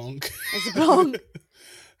 That's a plonk. That's a plonk.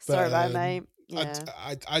 Sorry about it, mate. Yeah.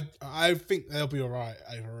 I think they'll be all right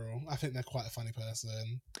overall. I think they're quite a funny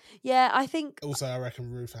person. Yeah, I think. Also, I reckon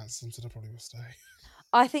Rue fancies them, so they probably will stay.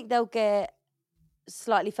 I think they'll get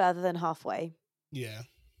slightly further than halfway. Yeah.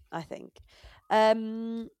 I think.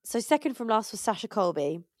 So second from last was Sasha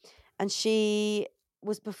Colby, and she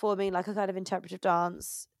was performing like a kind of interpretive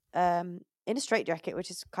dance in a straitjacket, which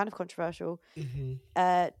is kind of controversial.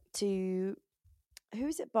 To who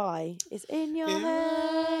is it by? It's in your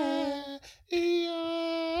head.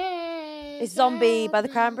 It's Zombie by the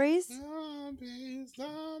Cranberries. Zombie.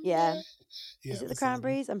 Yeah. Is it the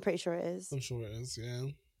Cranberries? I'm pretty sure it is. I'm sure it is, yeah.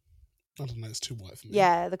 I don't know, it's too white for me.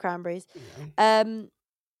 Yeah, the Cranberries. Yeah.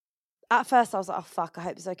 At first I was like, oh fuck, I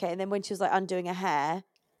hope it's okay. And then when she was like undoing her hair,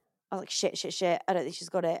 I was like, shit, I don't think she's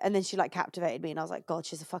got it. And then she like captivated me and I was like, God,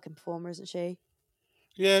 she's a fucking performer, isn't she?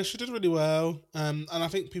 Yeah, she did really well. And I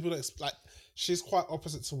think people that like she's quite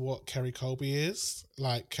opposite to what Kerry Colby is.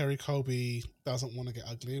 Like Kerry Colby doesn't want to get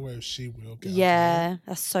ugly, whereas she will get ugly. Yeah,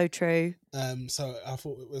 that's so true. So I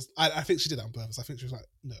thought it was I think she did that on purpose. I think she was like,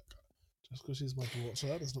 look, just because she's my daughter,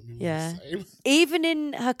 that does not mean we're the same. Even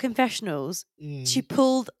in her confessionals, she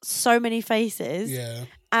pulled so many faces. Yeah.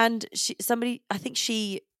 And I think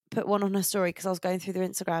she put one on her story because I was going through their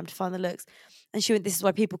Instagram to find the looks. And she went, this is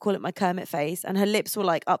why people call it my Kermit face. And her lips were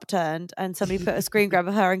like upturned. And somebody put a screen grab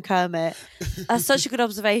of her and Kermit. That's such a good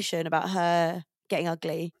observation about her getting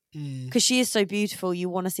ugly. Because she is so beautiful. You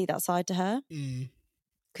want to see that side to her.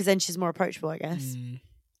 Because then she's more approachable, I guess.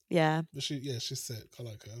 Yeah. But she's sick. I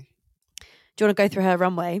like her. Do you want to go through her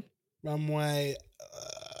runway? Runway.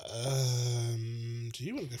 Do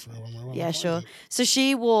you want to go through her runway? Yeah, sure. So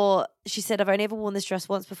she said, I've only ever worn this dress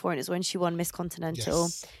once before, and it's when she won Miss Continental.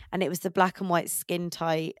 Yes. And it was the black and white skin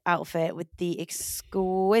tight outfit with the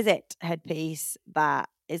exquisite headpiece that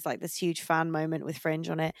is like this huge fan moment with fringe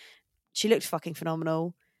on it. She looked fucking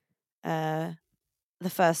phenomenal. The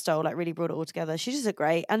first style like really brought it all together. She just looked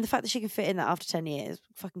great. And the fact that she can fit in that after 10 years,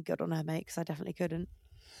 fucking good on her, mate, because I definitely couldn't.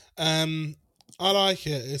 I like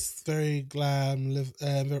it. It's very glam. I was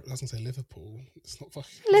going to say Liverpool. It's not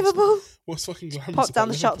fucking... Liverpool? What's fucking glamorous Pop down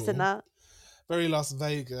the Liverpool? shops in that. Very Las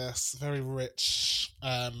Vegas. Very rich.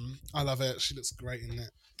 I love it. She looks great in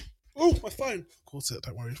it. Oh, my phone. Caught it,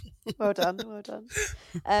 don't worry. Well done, well done.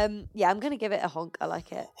 Yeah, I'm gonna give it a honk. I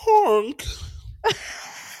like it. Honk.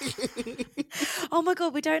 Oh my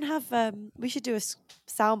god, we don't have. We should do a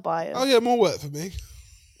soundbite. Oh yeah, more work for me.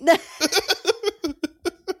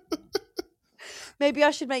 Maybe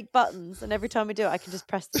I should make buttons, and every time we do it, I can just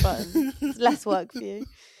press the button. It's less work for you.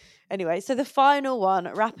 Anyway, so the final one,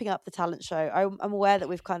 wrapping up the talent show. I'm aware that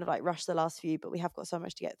we've kind of like rushed the last few, but we have got so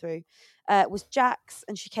much to get through. Was Jax,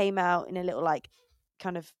 and she came out in a little like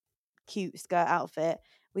kind of cute skirt outfit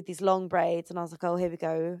with these long braids, and I was like, oh, here we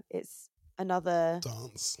go. It's another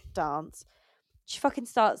dance. She fucking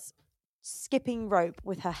starts skipping rope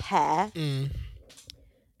with her hair.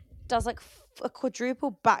 Does like a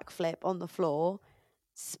quadruple backflip on the floor.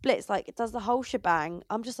 Splits, like it does the whole shebang.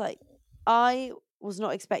 I'm just like, I was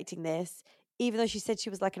not expecting this, even though she said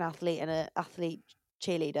she was like an athlete and an athlete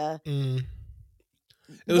cheerleader.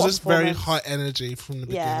 It was just very high energy from the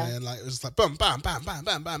beginning. Like it was like bam, bam, bam, bam,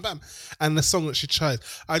 bam, bam, bam. And the song that she chose,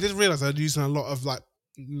 I did realise I'd using a lot of like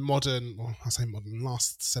modern, well, I say modern,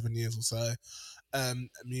 last 7 years or so,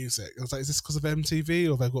 music. I was like, is this because of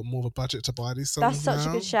MTV or they've got more of a budget to buy these songs? That's such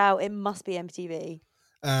a good shout. It must be MTV.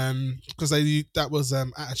 Because that was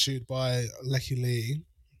Attitude by Lecky Lee.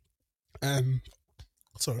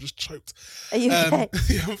 Sorry, I just choked. Are you okay?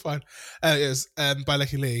 Yeah, I'm fine. It was by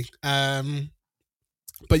Lecky Lee.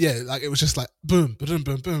 But yeah, like it was just like boom, boom,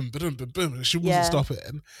 boom, boom, boom, boom, boom. She wasn't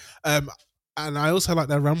stopping. And I also like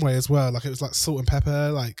their runway as well. Like it was like Salt and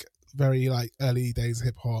Pepper, like very like early days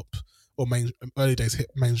hip hop or early days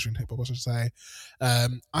mainstream hip hop, I should say.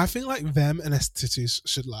 I think like them and S15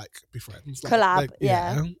 should like be friends. Like, collab,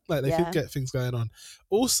 like they could get things going on.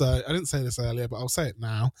 Also, I didn't say this earlier, but I'll say it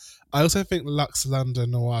now. I also think Lux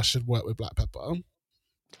London Noir should work with Black Pepper.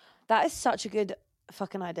 That is such a good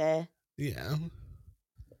fucking idea. Yeah.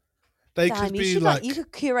 They could be like you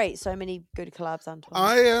could curate so many good collabs,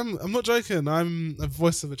 Antoine. I'm not joking. I'm a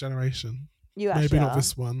voice of a generation. You actually maybe are. not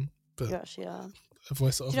this one, but you actually are. A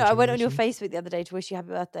voice of. Do you know, I went on your Facebook the other day to wish you happy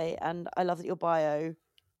birthday, and I love that your bio,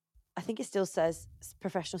 I think it still says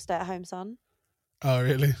professional stay-at-home son. Oh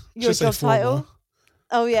really? Your job title?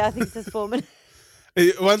 Oh yeah, I think it says foreman.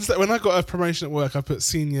 When I got a promotion at work, I put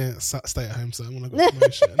senior stay-at-home son when I got a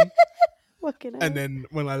promotion. And then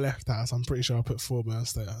when I left the house, I'm pretty sure I put former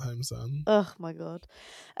stay-at-home son. Oh my god.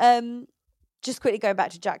 Just quickly going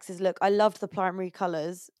back to Jax's look, I loved the primary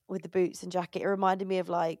colours with the boots and jacket. It reminded me of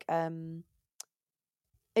like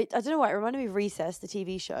I don't know why, it reminded me of Recess, the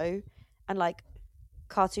TV show, and like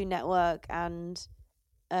Cartoon Network and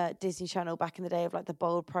Disney Channel back in the day, of like the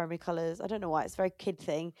bold primary colours. I don't know why, it's a very kid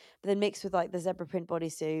thing, but then mixed with like the zebra print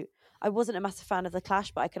bodysuit. I wasn't a massive fan of the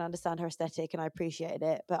Clash, but I can understand her aesthetic and I appreciated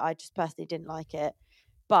it, but I just personally didn't like it.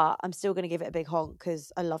 But I'm still going to give it a big honk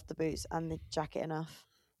because I loved the boots and the jacket enough.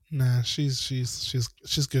 Nah, she's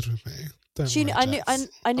good with me.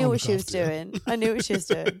 I knew what she was doing. I knew what she was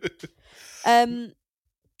doing.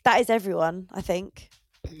 That is everyone, I think.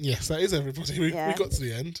 Yes, that is everybody. We got to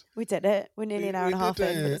the end. We did it. We're nearly an hour and a half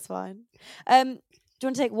in, but it's fine. Do you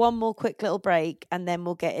want to take one more quick little break and then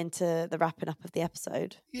we'll get into the wrapping up of the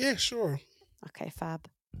episode? Yeah, sure. Okay, fab.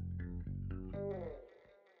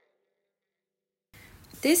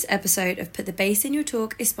 This episode of Put the Bass in Your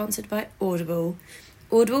Talk is sponsored by Audible.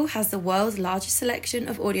 Audible has the world's largest selection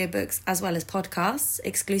of audiobooks as well as podcasts,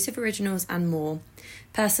 exclusive originals and more.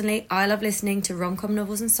 Personally, I love listening to rom-com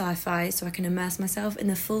novels and sci-fi so I can immerse myself in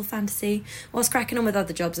the full fantasy whilst cracking on with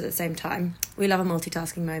other jobs at the same time. We love a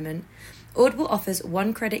multitasking moment. Audible offers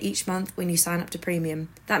 1 credit each month when you sign up to Premium.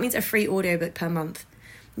 That means a free audiobook per month.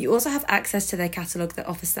 You also have access to their catalogue that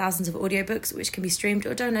offers thousands of audiobooks which can be streamed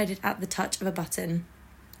or downloaded at the touch of a button.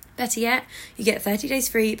 Better yet, you get 30 days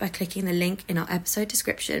free by clicking the link in our episode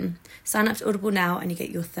description. Sign up to Audible now and you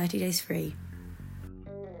get your 30 days free.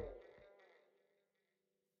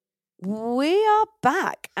 We are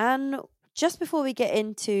back, and just before we get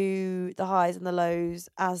into the highs and the lows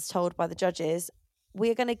as told by the judges,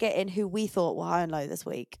 we're going to get in who we thought were high and low this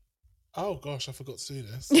week. Oh gosh, I forgot to do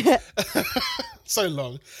this. So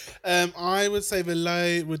long. I would say the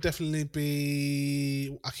low would definitely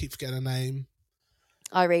be, I keep forgetting her name.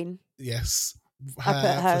 Irene. Yes. I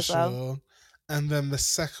put her as well. And then the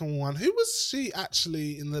second one, who was she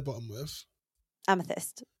actually in the bottom with?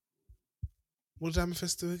 Amethyst. What did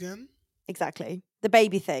Amethyst do again? Exactly. The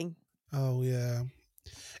baby thing. Oh, yeah.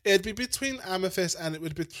 It'd be between Amethyst and it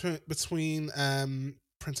would be between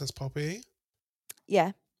Princess Poppy.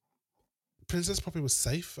 Yeah. Princess Poppy was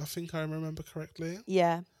safe, I think I remember correctly.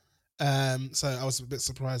 Yeah. So I was a bit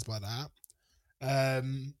surprised by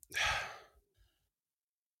that.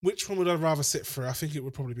 Which one would I rather sit for? I think it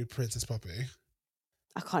would probably be Princess Poppy.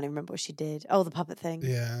 I can't even remember what she did. Oh, the puppet thing.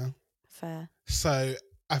 Yeah. Fair. So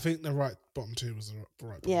I think the right bottom two was the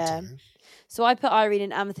right bottom Yeah. two. So I put Irene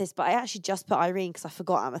and Amethyst, but I actually just put Irene because I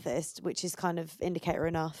forgot Amethyst, which is kind of indicator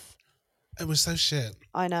enough. It was so shit.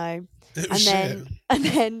 I know. It was and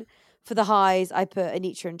shit. then for the highs, I put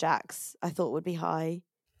Anitra and Jax. I thought would be high.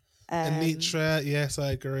 Anitra, yes,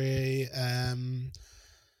 I agree.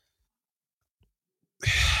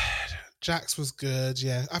 Jax was good,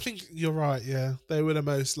 yeah. I think you're right, yeah. They were the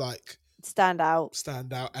most like stand out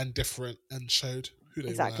and different and showed who they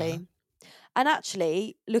exactly. were. And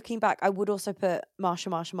actually, looking back, I would also put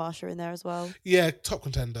Marsha in there as well. Yeah, top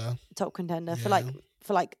contender For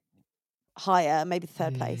like higher, maybe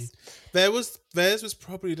third place. Theirs was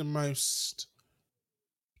probably the most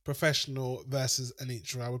professional versus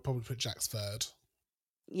Anitra. I would probably put Jax third.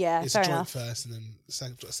 Yeah, it's fair a joint enough. First, and then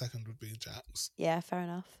second would be Jax. Yeah, fair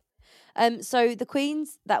enough. So the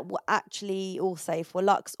queens that were actually all safe were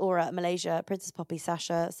Lux, Aura, Malaysia, Princess Poppy,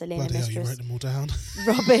 Sasha, Selena, Bloody Mistress, hell, you wrote them all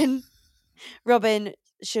down. Robin,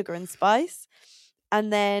 Sugar and Spice,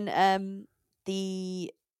 and then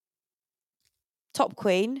the top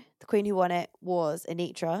queen, the queen who won it, was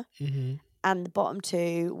Anitra. Mm-hmm. And the bottom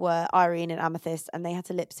two were Irene and Amethyst, and they had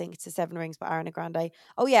to lip sync to 7 Rings by Ariana Grande.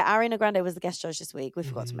 Oh yeah, Ariana Grande was the guest judge this week. We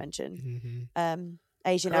forgot to mention.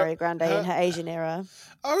 Asian Ariana Grande in her Asian era.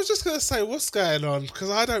 I was just going to say, what's going on? Because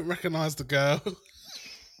I don't recognise the girl.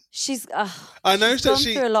 She's I know she's gone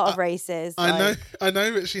through a lot of races. I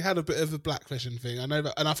know that she had a bit of a black fishing thing. I know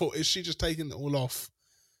that, and I thought, is she just taking it all off?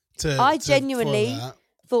 I genuinely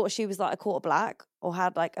thought she was like a quarter black or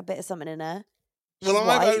had like a bit of something in her. Well,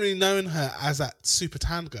 I've only known her as that super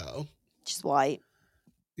tan girl. She's white.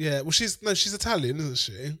 Yeah, well, she's Italian, isn't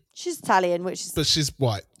she? She's Italian, but she's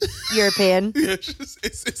white. European. Yeah,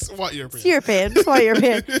 it's white European. It's European. It's white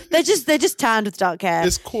European. They're just tanned with dark hair.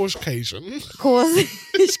 It's Caucasian.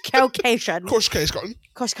 It's Caucasian.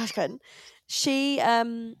 Caucasian. She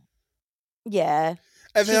yeah.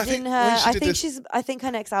 And then I think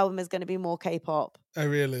her next album is going to be more K-pop. Oh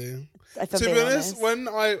really? To be honest, when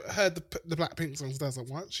I heard the Blackpink songs, I was like,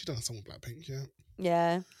 "What? She done a song with Blackpink, yeah."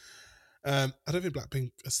 Yeah. I don't think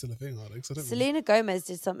Blackpink is still a thing, are they? Selena Gomez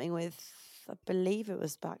did something with, I believe it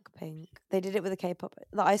was Blackpink. They did it with a K-pop,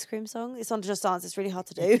 the Ice Cream song. It's on Just Dance. It's really hard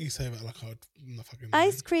to do. You say that like I'm fucking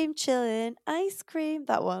Ice cream chillin', ice cream.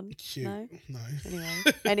 That one. Cute. No.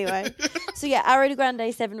 Anyway. So yeah, Ariana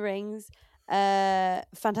Grande, 7 Rings.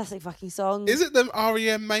 Fantastic fucking song. Is it the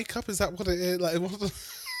REM makeup? Is that what it is? Like,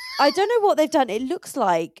 I don't know what they've done. It looks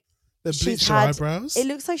like they bleached her eyebrows. It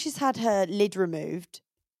looks like she's had her lid removed.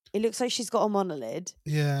 It looks like she's got a monolid.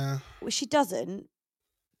 Yeah. Well, she doesn't.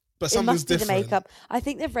 But something's different. It must be the makeup. I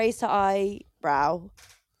think they've raised her eyebrow,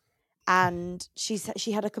 and she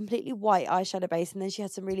had a completely white eyeshadow base, and then she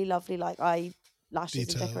had some really lovely like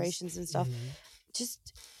eyelashes and decorations and stuff.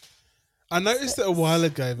 Just. I noticed it a while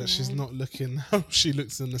ago that she's not looking how she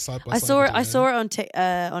looks in the side by side. I saw it on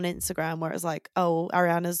Instagram where it was like, oh,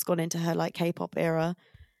 Ariana's gone into her like K-pop era,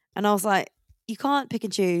 and I was like, you can't pick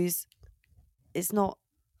and choose. It's not.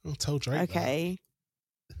 I'll tell Drake. Okay.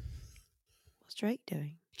 What's Drake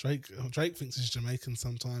doing? Drake thinks he's Jamaican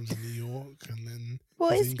sometimes in New York, and then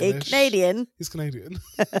he's Canadian. He's Canadian.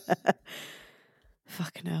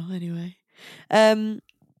 Fucking hell. Anyway,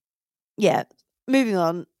 yeah. Moving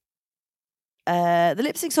on. The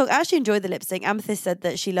lip sync song, I actually enjoyed the lip sync. Amethyst said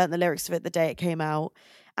that she learnt the lyrics of it the day it came out,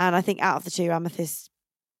 and I think out of the two, Amethyst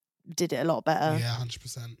did it a lot better. Yeah,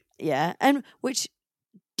 100%. Yeah, and which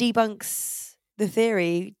debunks the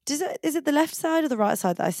theory. Is it the left side or the right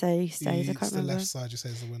side that I say stays? I can't remember. The left side you say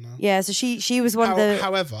is the winner. Yeah, so she was one of the.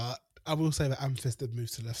 However, I will say that Amethyst did move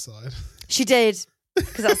to the left side. She did,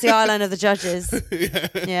 because that's the eye line of the judges.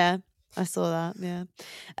 Yeah, I saw that. Yeah.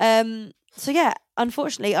 So yeah,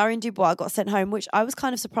 unfortunately, Irene Dubois got sent home, which I was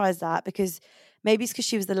kind of surprised at, because maybe it's because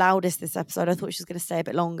she was the loudest this episode. I thought she was going to stay a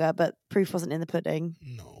bit longer, but proof wasn't in the pudding.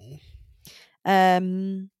 No.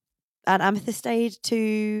 And Amethyst stayed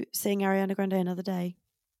to sing Ariana Grande Another Day.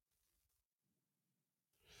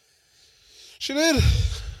 She did.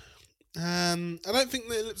 I don't think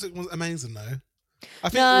the lip sync was amazing though. I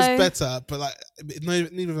think it was better, but like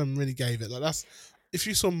neither of them really gave it. Like that's if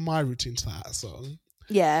you saw my routine to that song.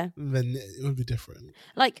 Yeah. Then it would be different.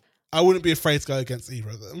 Like, I wouldn't be afraid to go against either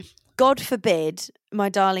of them. God forbid my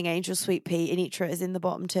darling angel Sweet Pea Anitra is in the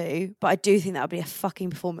bottom two, but I do think that would be a fucking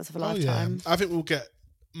performance of a lifetime. Yeah. I think we'll get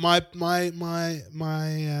my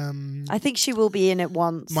I think she will be in it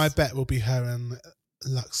once. My bet will be her and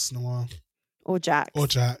Lux Noir. Or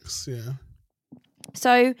Jax. Yeah.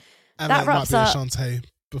 So and that wraps up. It might be a Shantae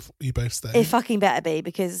before you both stay. It fucking better be,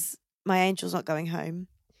 because my angel's not going home.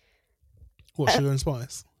 What, Sugar and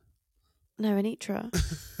Spice? No, Anitra.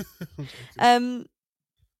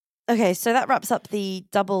 Okay, so that wraps up the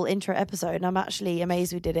double intro episode, and I'm actually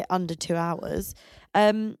amazed we did it under 2 hours.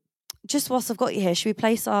 Just whilst I've got you here, should we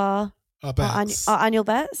place our annual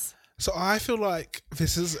bets? So I feel like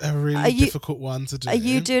this is a really difficult one to do. Are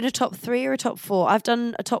you doing a top 3 or a top 4? I've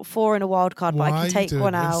done a top 4 and a wild card, but I can take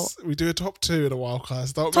one out. We do a top 2 and a wild card.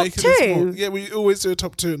 Stop top making 2? This more. Yeah, we always do a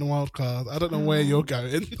top 2 and a wild card. I don't know where you're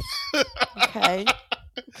going. Okay.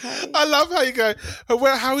 I love how you go.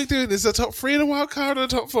 How are we doing this? A top 3 and a wild card, or a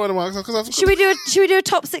top 4 and a wild card? Should we do a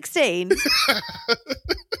top 16?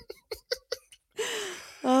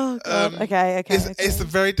 Oh god. Okay. It's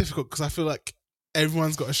very difficult because I feel like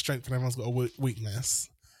everyone's got a strength and everyone's got a weakness.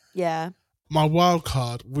 Yeah. My wild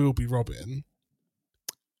card will be Robin.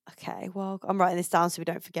 Okay. Well, I'm writing this down so we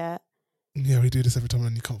don't forget. Yeah, we do this every time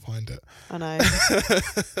and you can't find it. I know.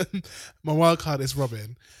 My wild card is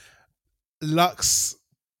Robin. Lux.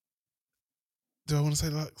 Do I want to say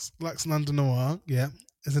Lux? Lux London Noir, yeah,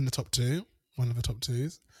 is in the top 2, one of the top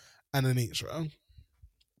 2s, and Anitra.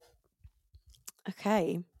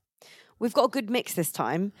 Okay, we've got a good mix this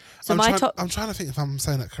time. So I'm trying to think if I'm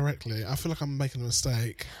saying that correctly. I feel like I'm making a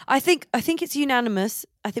mistake. I think it's unanimous.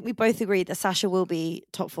 I think we both agree that Sasha will be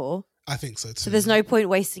top 4. I think so too. So there's no point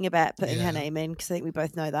wasting a bet putting her name in because I think we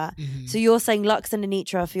both know that. Mm-hmm. So you're saying Lux and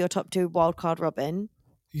Anitra for your top 2 wildcard Robin?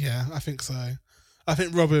 Yeah, I think so. I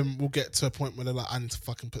think Robin will get to a point where they're like, I need to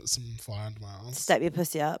fucking put some fire under my arms. Step your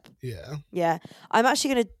pussy up. Yeah. Yeah. I'm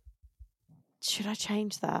actually going to... Should I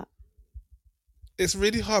change that? It's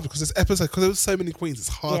really hard because this episode, because there was so many queens, it's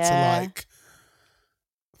hard to like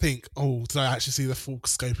think, oh, did I actually see the full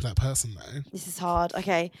scope of that person though? This is hard.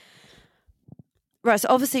 Okay. Right, so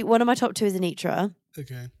obviously one of my top 2 is Anitra.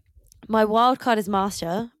 Okay. My wild card is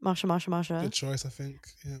Marsha. Good choice, I think.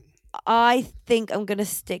 Yeah. I think I'm going to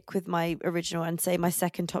stick with my original and say my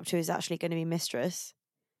second top 2 is actually going to be Mistress.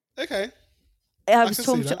 Okay. I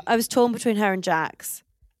was torn between her and Jax.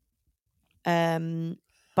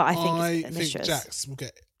 But I think Mistress. Jax will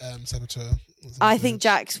get Saboteur. I think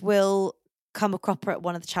Jax will come a cropper at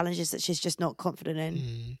one of the challenges that she's just not confident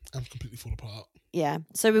in. And completely fall apart. Yeah.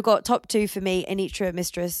 So we've got top 2 for me, Anitra,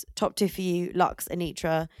 Mistress. Top 2 for you, Lux,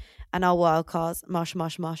 Anitra. And our wild cards,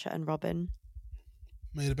 Marsha, and Robin.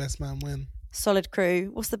 May the best man win. Solid crew.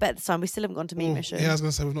 What's the bet this time? We still haven't gone to meet mission. Yeah, I was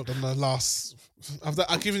going to say we've not done the last...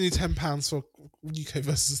 I've given you £10 for UK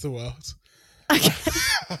versus the world. Okay.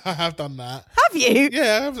 I have done that. Have you?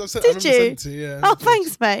 Yeah, Did you? Yeah. Oh,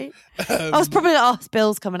 thanks, mate. I was probably like,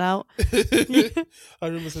 Bill's coming out. I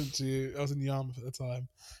remember sending to you. I was in Yarmouth at the time.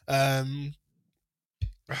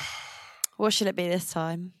 What should it be this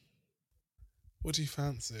time? What do you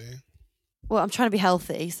fancy? Well, I'm trying to be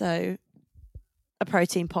healthy, so a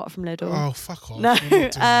protein pot from Lidl. Oh, fuck off. No.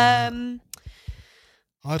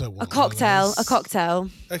 I don't want a cocktail.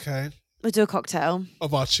 Okay. We'll do a cocktail.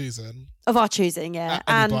 Of our choosing, yeah.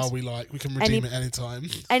 At any bar we like. We can redeem it any time.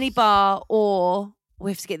 Any bar, or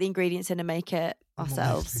we have to get the ingredients in and make it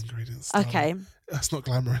ourselves. Okay. That's not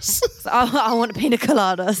glamorous. So I want a pina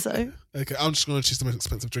colada, so. Okay, I'm just going to choose the most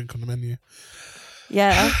expensive drink on the menu.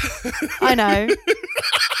 Yeah. I know.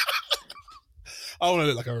 I want to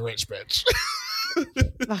look like a rich bitch.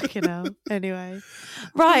 Fucking hell. Anyway.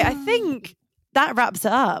 Right, I think that wraps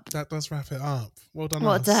it up. That does wrap it up. Well done,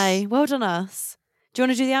 What us. a day. Well done, us. Do you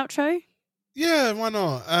want to do the outro? Yeah, why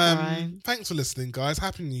not? Right. Thanks for listening, guys.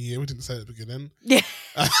 Happy New Year. We didn't say it at the beginning. Yeah.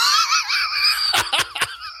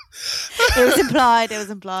 It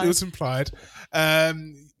was implied.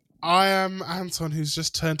 I am Anton, who's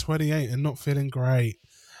just turned 28 and not feeling great.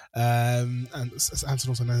 And Anton,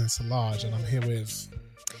 also known as Solange, and I'm here with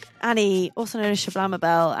Annie, also known as Shablama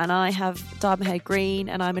Bell, and I have dyed my hair green,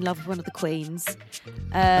 and I'm in love with one of the queens.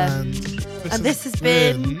 And this has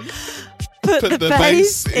been Put the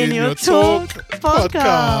Bass in Your Talk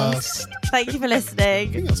podcast. Thank you for listening.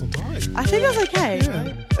 I think that's all right. I think that's okay.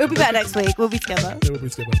 Yeah. We'll be better next week. We'll be together. Yeah, we'll be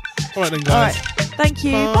together. All right then, guys. All right. Thank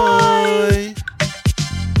you. Bye.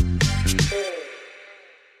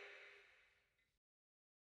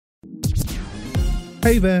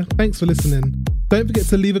 Hey there, thanks for listening. Don't forget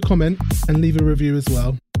to leave a comment and leave a review as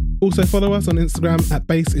well. Also follow us on Instagram at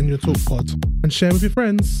Bass in Your Talk Pod and share with your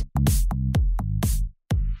friends.